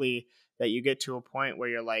quickly that you get to a point where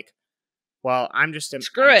you're like, well, screw I'm just it.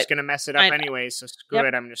 going to mess it up I, anyways, so screw yep,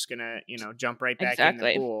 it. I'm just going to, jump right back in the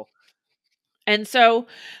exactly. pool. And so,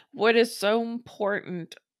 what is so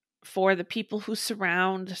important for the people who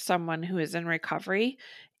surround someone who is in recovery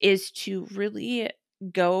is to really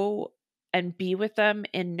go and be with them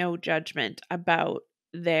in no judgment about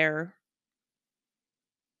their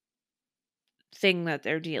thing that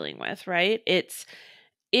they're dealing with, right? It's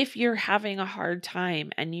if you're having a hard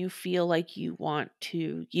time and you feel like you want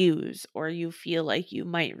to use or you feel like you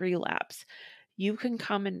might relapse, you can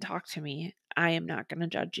come and talk to me. I am not going to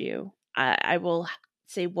judge you. I will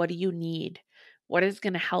say, what do you need? What is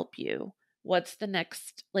going to help you? What's the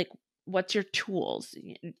next, like, what's your tools?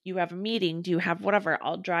 You have a meeting? Do you have whatever?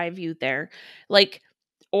 I'll drive you there. Like,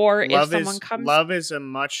 or if someone comes, Love is a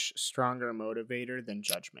much stronger motivator than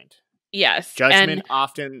judgment. yes. And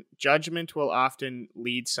Judgment will often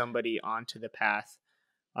lead somebody onto the path,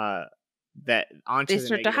 they onto the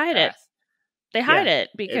start to negative hide it. path. They hide Yeah. it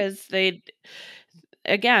It because they,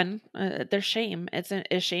 again, there's shame. It's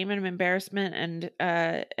a shame and embarrassment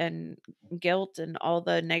and guilt and all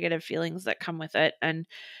the negative feelings that come with it. And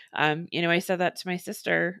I said that to my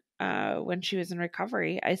sister when she was in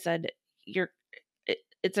recovery. I said,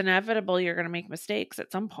 it's inevitable you're going to make mistakes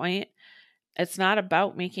at some point. It's not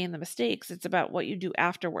about making the mistakes, it's about what you do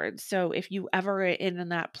afterwards. So if you ever are in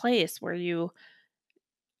that place where you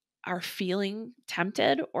are feeling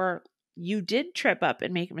tempted or you did trip up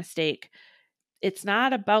and make a mistake, it's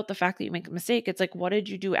not about the fact that you make a mistake. It's like, what did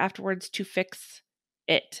you do afterwards to fix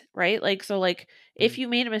it? Right. Like, so like if Mm. you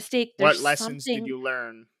made a mistake, What lessons did you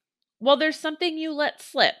there's something you let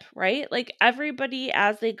slip, right? Like everybody,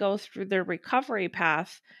 as they go through their recovery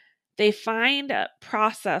path, they find a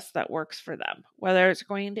process that works for them, whether it's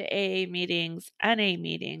going to AA meetings, NA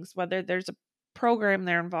meetings, whether there's a program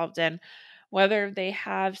they're involved in, whether they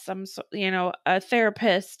have a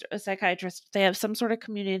therapist, a psychiatrist, they have some sort of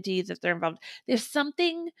community that they're involved. There's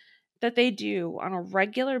something that they do on a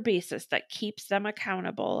regular basis that keeps them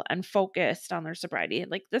accountable and focused on their sobriety.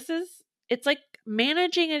 Like it's like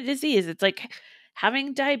managing a disease. It's like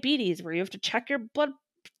having diabetes where you have to check your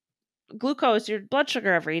glucose, your blood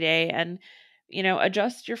sugar every day, and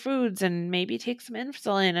adjust your foods and maybe take some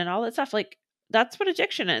insulin and all that stuff. Like that's what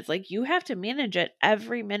addiction is. Like you have to manage it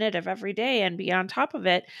every minute of every day and be on top of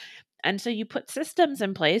it. And so you put systems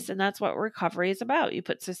in place, and that's what recovery is about. You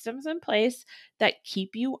put systems in place that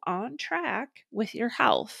keep you on track with your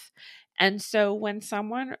health. And so when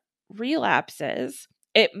someone relapses,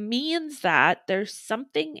 it means that there's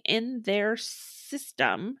something in their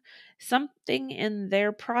system, something in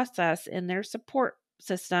their process, in their support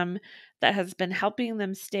system that has been helping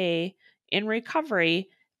them stay in recovery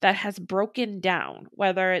that has broken down,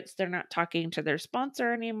 whether it's they're not talking to their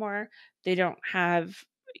sponsor anymore, they don't have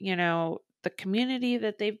the community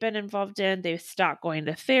that they've been involved in, they've stopped going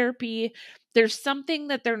to therapy. There's something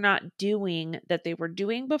that they're not doing that they were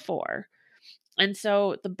doing before. And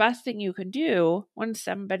so the best thing you can do when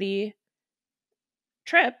somebody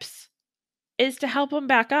trips is to help them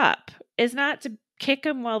back up, is not to kick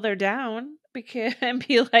them while they're down and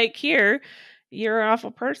be like, here, you're an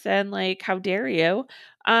awful person, like how dare you.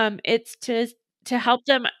 It's to help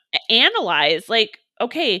them analyze, like,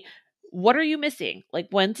 okay, what are you missing? Like,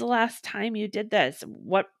 when's the last time you did this?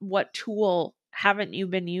 What tool haven't you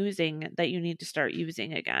been using that you need to start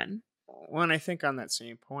using again? When I think on that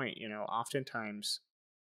same point,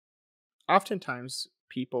 oftentimes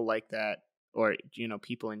people like that, or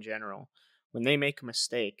people in general, when they make a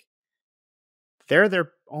mistake, they're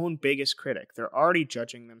their own biggest critic. They're already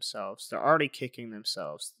judging themselves. They're already kicking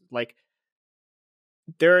themselves. Like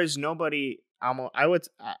there is nobody.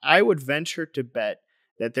 I would venture to bet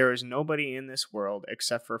that there is nobody in this world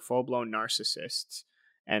except for full blown narcissists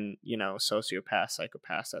and sociopaths,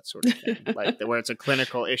 psychopaths, that sort of thing. Like where it's a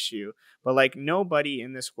clinical issue, but like nobody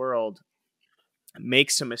in this world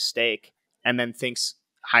makes a mistake and then thinks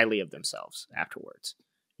highly of themselves afterwards.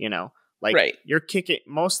 You know, like Right. you're kicking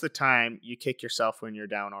most of the time. You kick yourself when you're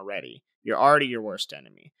down already. You're already your worst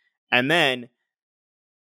enemy, and then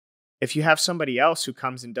if you have somebody else who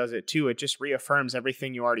comes and does it too, it just reaffirms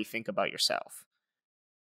everything you already think about yourself.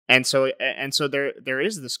 And so there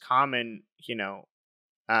is this common,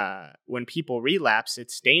 when people relapse,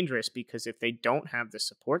 it's dangerous because if they don't have the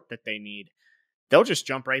support that they need, they'll just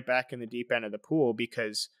jump right back in the deep end of the pool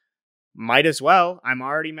because might as well. I'm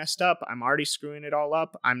already messed up. I'm already screwing it all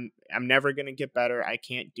up. I'm never gonna get better. I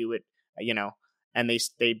can't do it. You know, and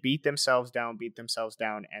they beat themselves down,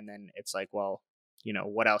 and then it's like, well,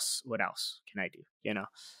 what else? What else can I do?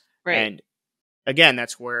 Right. And again,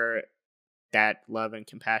 that's where that love and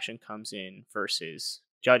compassion comes in versus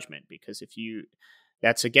judgment, because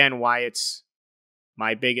that's again why it's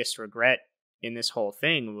my biggest regret in this whole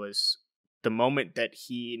thing was the moment that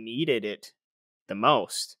he needed it the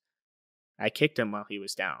most, I kicked him while he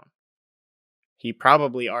was down. He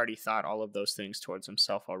probably already thought all of those things towards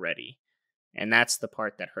himself already. And that's the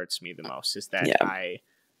part that hurts me the most, is that Yeah.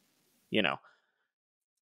 you know,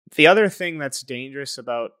 the other thing that's dangerous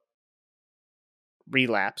about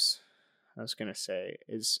relapse, I was going to say,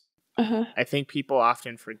 is Uh-huh. I think people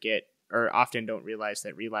often forget or often don't realize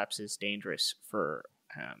that relapse is dangerous for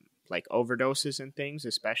like overdoses and things,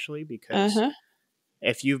 especially because Uh-huh.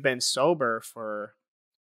 if you've been sober for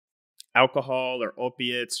alcohol or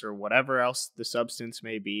opiates or whatever else the substance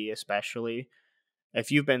may be, especially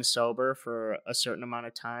if you've been sober for a certain amount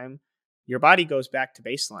of time, your body goes back to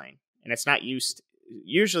baseline and it's not used.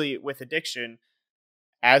 Usually with addiction,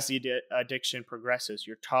 as the addiction progresses,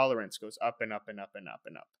 your tolerance goes up and up and up and up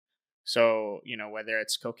and up. So, whether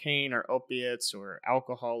it's cocaine or opiates or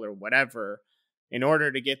alcohol or whatever, in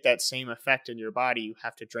order to get that same effect in your body, you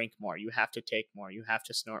have to drink more, you have to take more, you have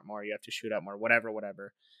to snort more, you have to shoot up more,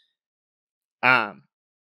 whatever. Um,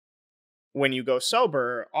 when you go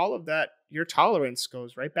sober, all of that, your tolerance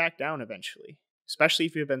goes right back down eventually, especially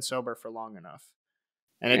if you've been sober for long enough.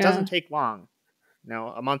 And it Yeah. doesn't take long,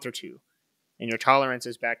 a month or two, and your tolerance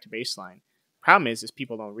is back to baseline. Problem is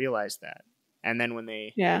people don't realize that. And then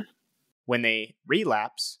Yeah. when they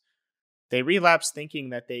relapse thinking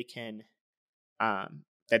that they can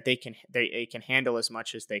handle as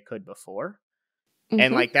much as they could before. And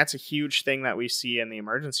Mm-hmm. like that's a huge thing that we see in the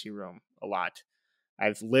emergency room a lot.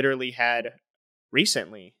 I've literally had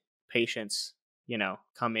recently patients,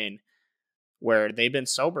 come in where they've been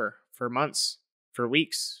sober for months, for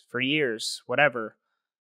weeks, for years, whatever,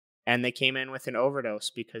 and they came in with an overdose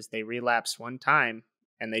because they relapsed one time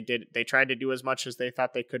and they tried to do as much as they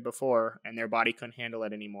thought they could before and their body couldn't handle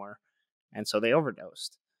it anymore. And so they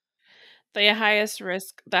overdosed. The highest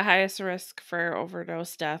risk for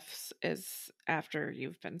overdose deaths is after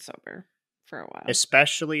you've been sober for a while.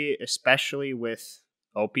 Especially with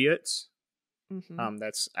opiates. Mm-hmm.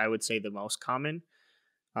 That's, I would say, the most common.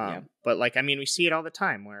 Yeah. But like, I mean, we see it all the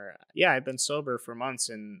time where, yeah, I've been sober for months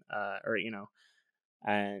and,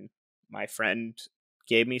 and my friend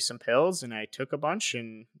gave me some pills and I took a bunch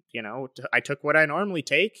and, I took what I normally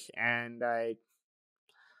take and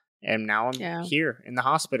now I'm Yeah. here in the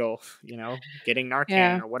hospital, getting Narcan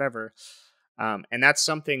Yeah. or whatever. And that's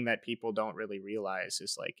something that people don't really realize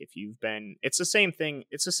is like, it's the same thing.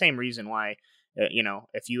 It's the same reason why,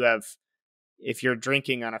 if you're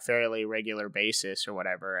drinking on a fairly regular basis or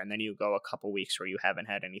whatever, and then you go a couple weeks where you haven't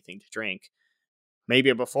had anything to drink,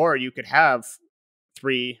 maybe before you could have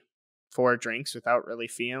 3, 4 drinks without really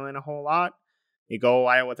feeling a whole lot. You go a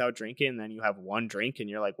while without drinking, and then you have one drink, and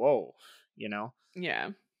you're like, "Whoa," you know.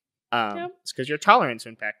 Yeah. Yep. It's because your tolerance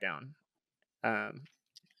went back down.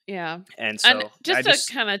 Yeah. And And so I just to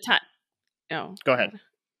just kind of oh, go go ahead.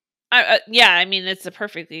 ahead. Yeah, I mean, it's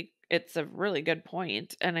a really good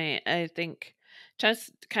point, and I think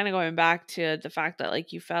just kind of going back to the fact that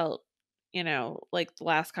like you felt, like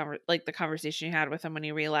the conversation you had with him when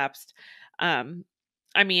he relapsed. Um,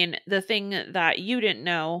 I mean, the thing that you didn't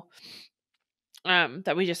know,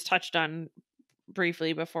 that we just touched on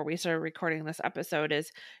briefly before we started recording this episode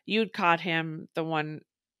is you'd caught him that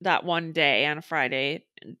one day on a Friday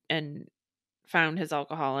and found his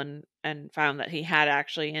alcohol and found that he had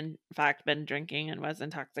actually in fact been drinking and was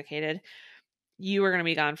intoxicated. You were going to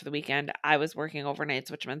be gone for the weekend. I was working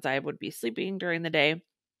overnights, which meant I would be sleeping during the day.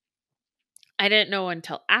 I didn't know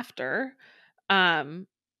um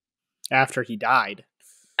After he died,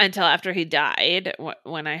 until after he died,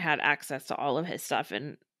 when I had access to all of his stuff,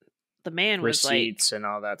 and the man was like, receipts and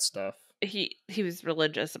all that stuff. he was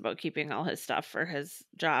religious about keeping all his stuff for his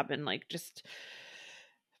job, and like just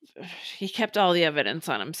he kept all the evidence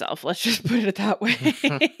on himself, let's just put it that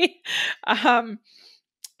way. um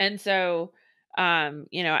and so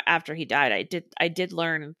after he died, I did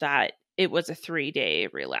learn that it was a 3-day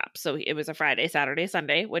relapse. So it was a Friday, Saturday,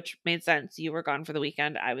 Sunday, which made sense. You were gone for the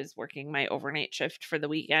weekend. I was working my overnight shift for the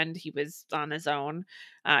weekend. He was on his own.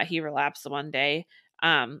 He relapsed one day.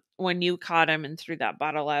 When you caught him and threw that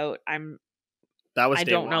bottle out, That was I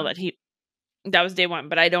day don't know one. that he That was day one,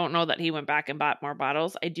 but I don't know that he went back and bought more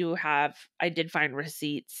bottles. I did find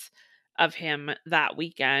receipts of him that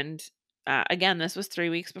weekend. Again, this was 3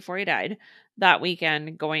 weeks before he died. That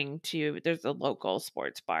weekend, there's a local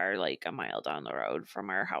sports bar like a mile down the road from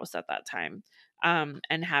our house at that time,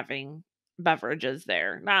 and having beverages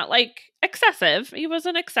there. Not like excessive. He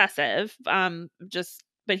wasn't excessive.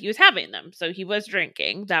 But he was having them. So he was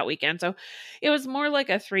drinking that weekend. So it was more like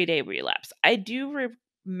a 3-day relapse. I do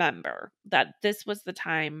remember that this was the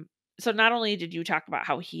time. So not only did you talk about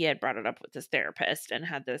how he had brought it up with his therapist and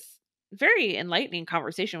had this very enlightening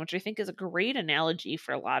conversation, which I think is a great analogy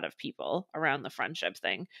for a lot of people around the friendship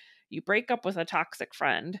thing. You break up with a toxic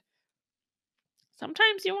friend.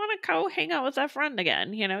 Sometimes you want to go hang out with that friend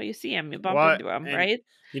again. You see him, you bump What? into him, And right?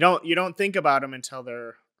 you don't think about them until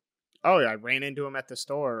they're, oh, I ran into him at the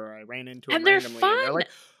store, or I ran into him And they're randomly, and they're fun. like,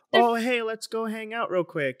 They're oh, hey, let's go hang out real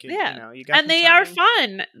quick, and Yeah. you got And some they are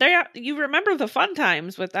time. fun. You remember the fun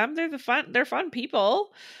times with them. They're fun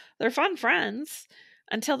people. They're fun friends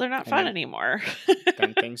until they're not And fun then anymore.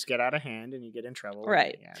 then things get out of hand, and you get in trouble. And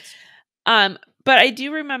Right. yeah, But I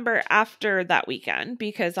do remember after that weekend,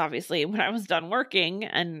 because obviously when I was done working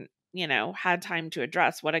and, had time to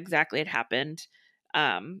address what exactly had happened,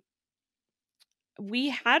 um, we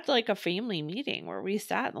had like a family meeting where we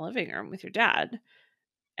sat in the living room with your dad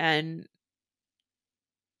and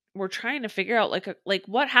we're trying to figure out like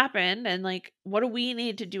what happened and like what do we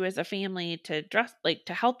need to do as a family to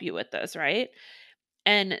to help you with this, right?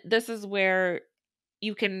 And this is where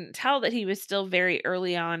you can tell that he was still very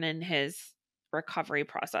early on in his recovery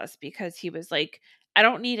process, because he was like, I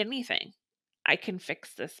don't need anything. I can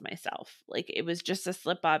fix this myself. Like, it was just a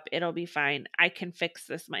slip up. It'll be fine. I can fix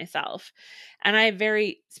this myself. And I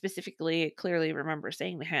very specifically, clearly remember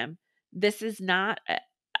saying to him, this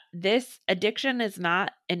addiction is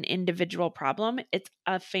not an individual problem. It's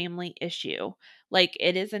a family issue. Like,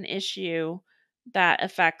 it is an issue that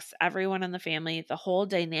affects everyone in the family. The whole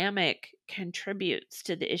dynamic contributes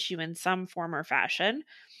to the issue in some form or fashion.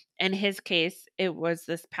 In his case, it was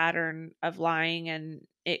this pattern of lying, and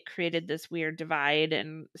it created this weird divide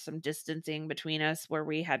and some distancing between us where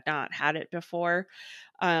we had not had it before.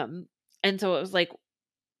 Um, and so it was like,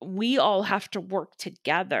 we all have to work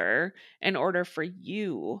together in order for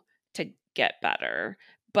you to get better.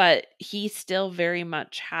 But he still very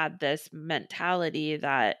much had this mentality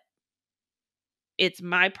that it's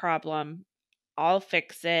my problem. I'll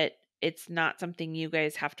fix it. It's not something you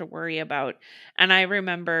guys have to worry about. And I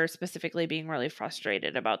remember specifically being really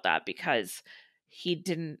frustrated about that, because he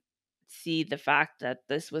didn't see the fact that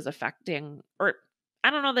this was affecting, or I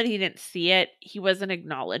don't know that he didn't see it. He wasn't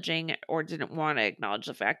acknowledging or didn't want to acknowledge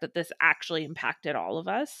the fact that this actually impacted all of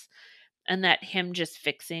us, and that him just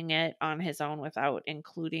fixing it on his own without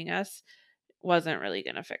including us wasn't really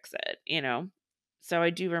going to fix it. So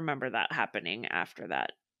I do remember that happening after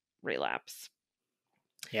that relapse.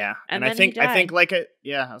 yeah. And And then he I think died. like it.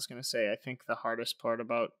 Yeah, I was gonna say, I think the hardest part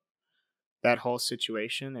about that whole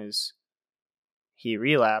situation is he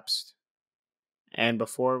relapsed, and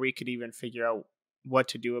before we could even figure out what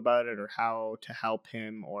to do about it or how to help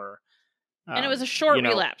him, or And it was a you short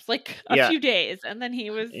know, relapse, like a yeah, few days. And then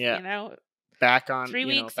he was, yeah, back on 3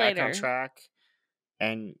 weeks back on later. track,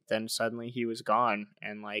 and then suddenly he was gone,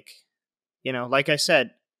 and like I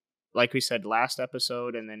said, like we said last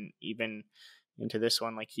episode, and then even into this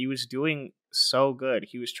one, like he was doing so good,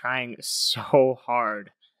 he was trying so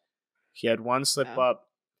hard. He had one slip Yeah. up,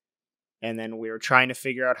 and then we were trying to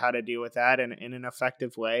figure out how to deal with that in an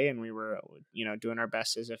effective way, and we were doing our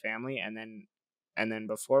best as a family, and then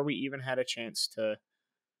before we even had a chance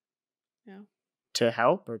Yeah. to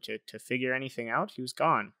help or to figure anything out, he was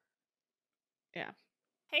gone. Yeah.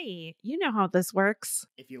 Hey, you know how this works.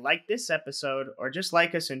 If you like this episode or just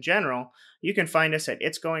like us in general, you can find us at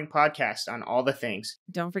It's Going Podcast on all the things.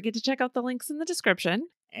 Don't forget to check out the links in the description.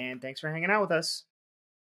 And thanks for hanging out with us.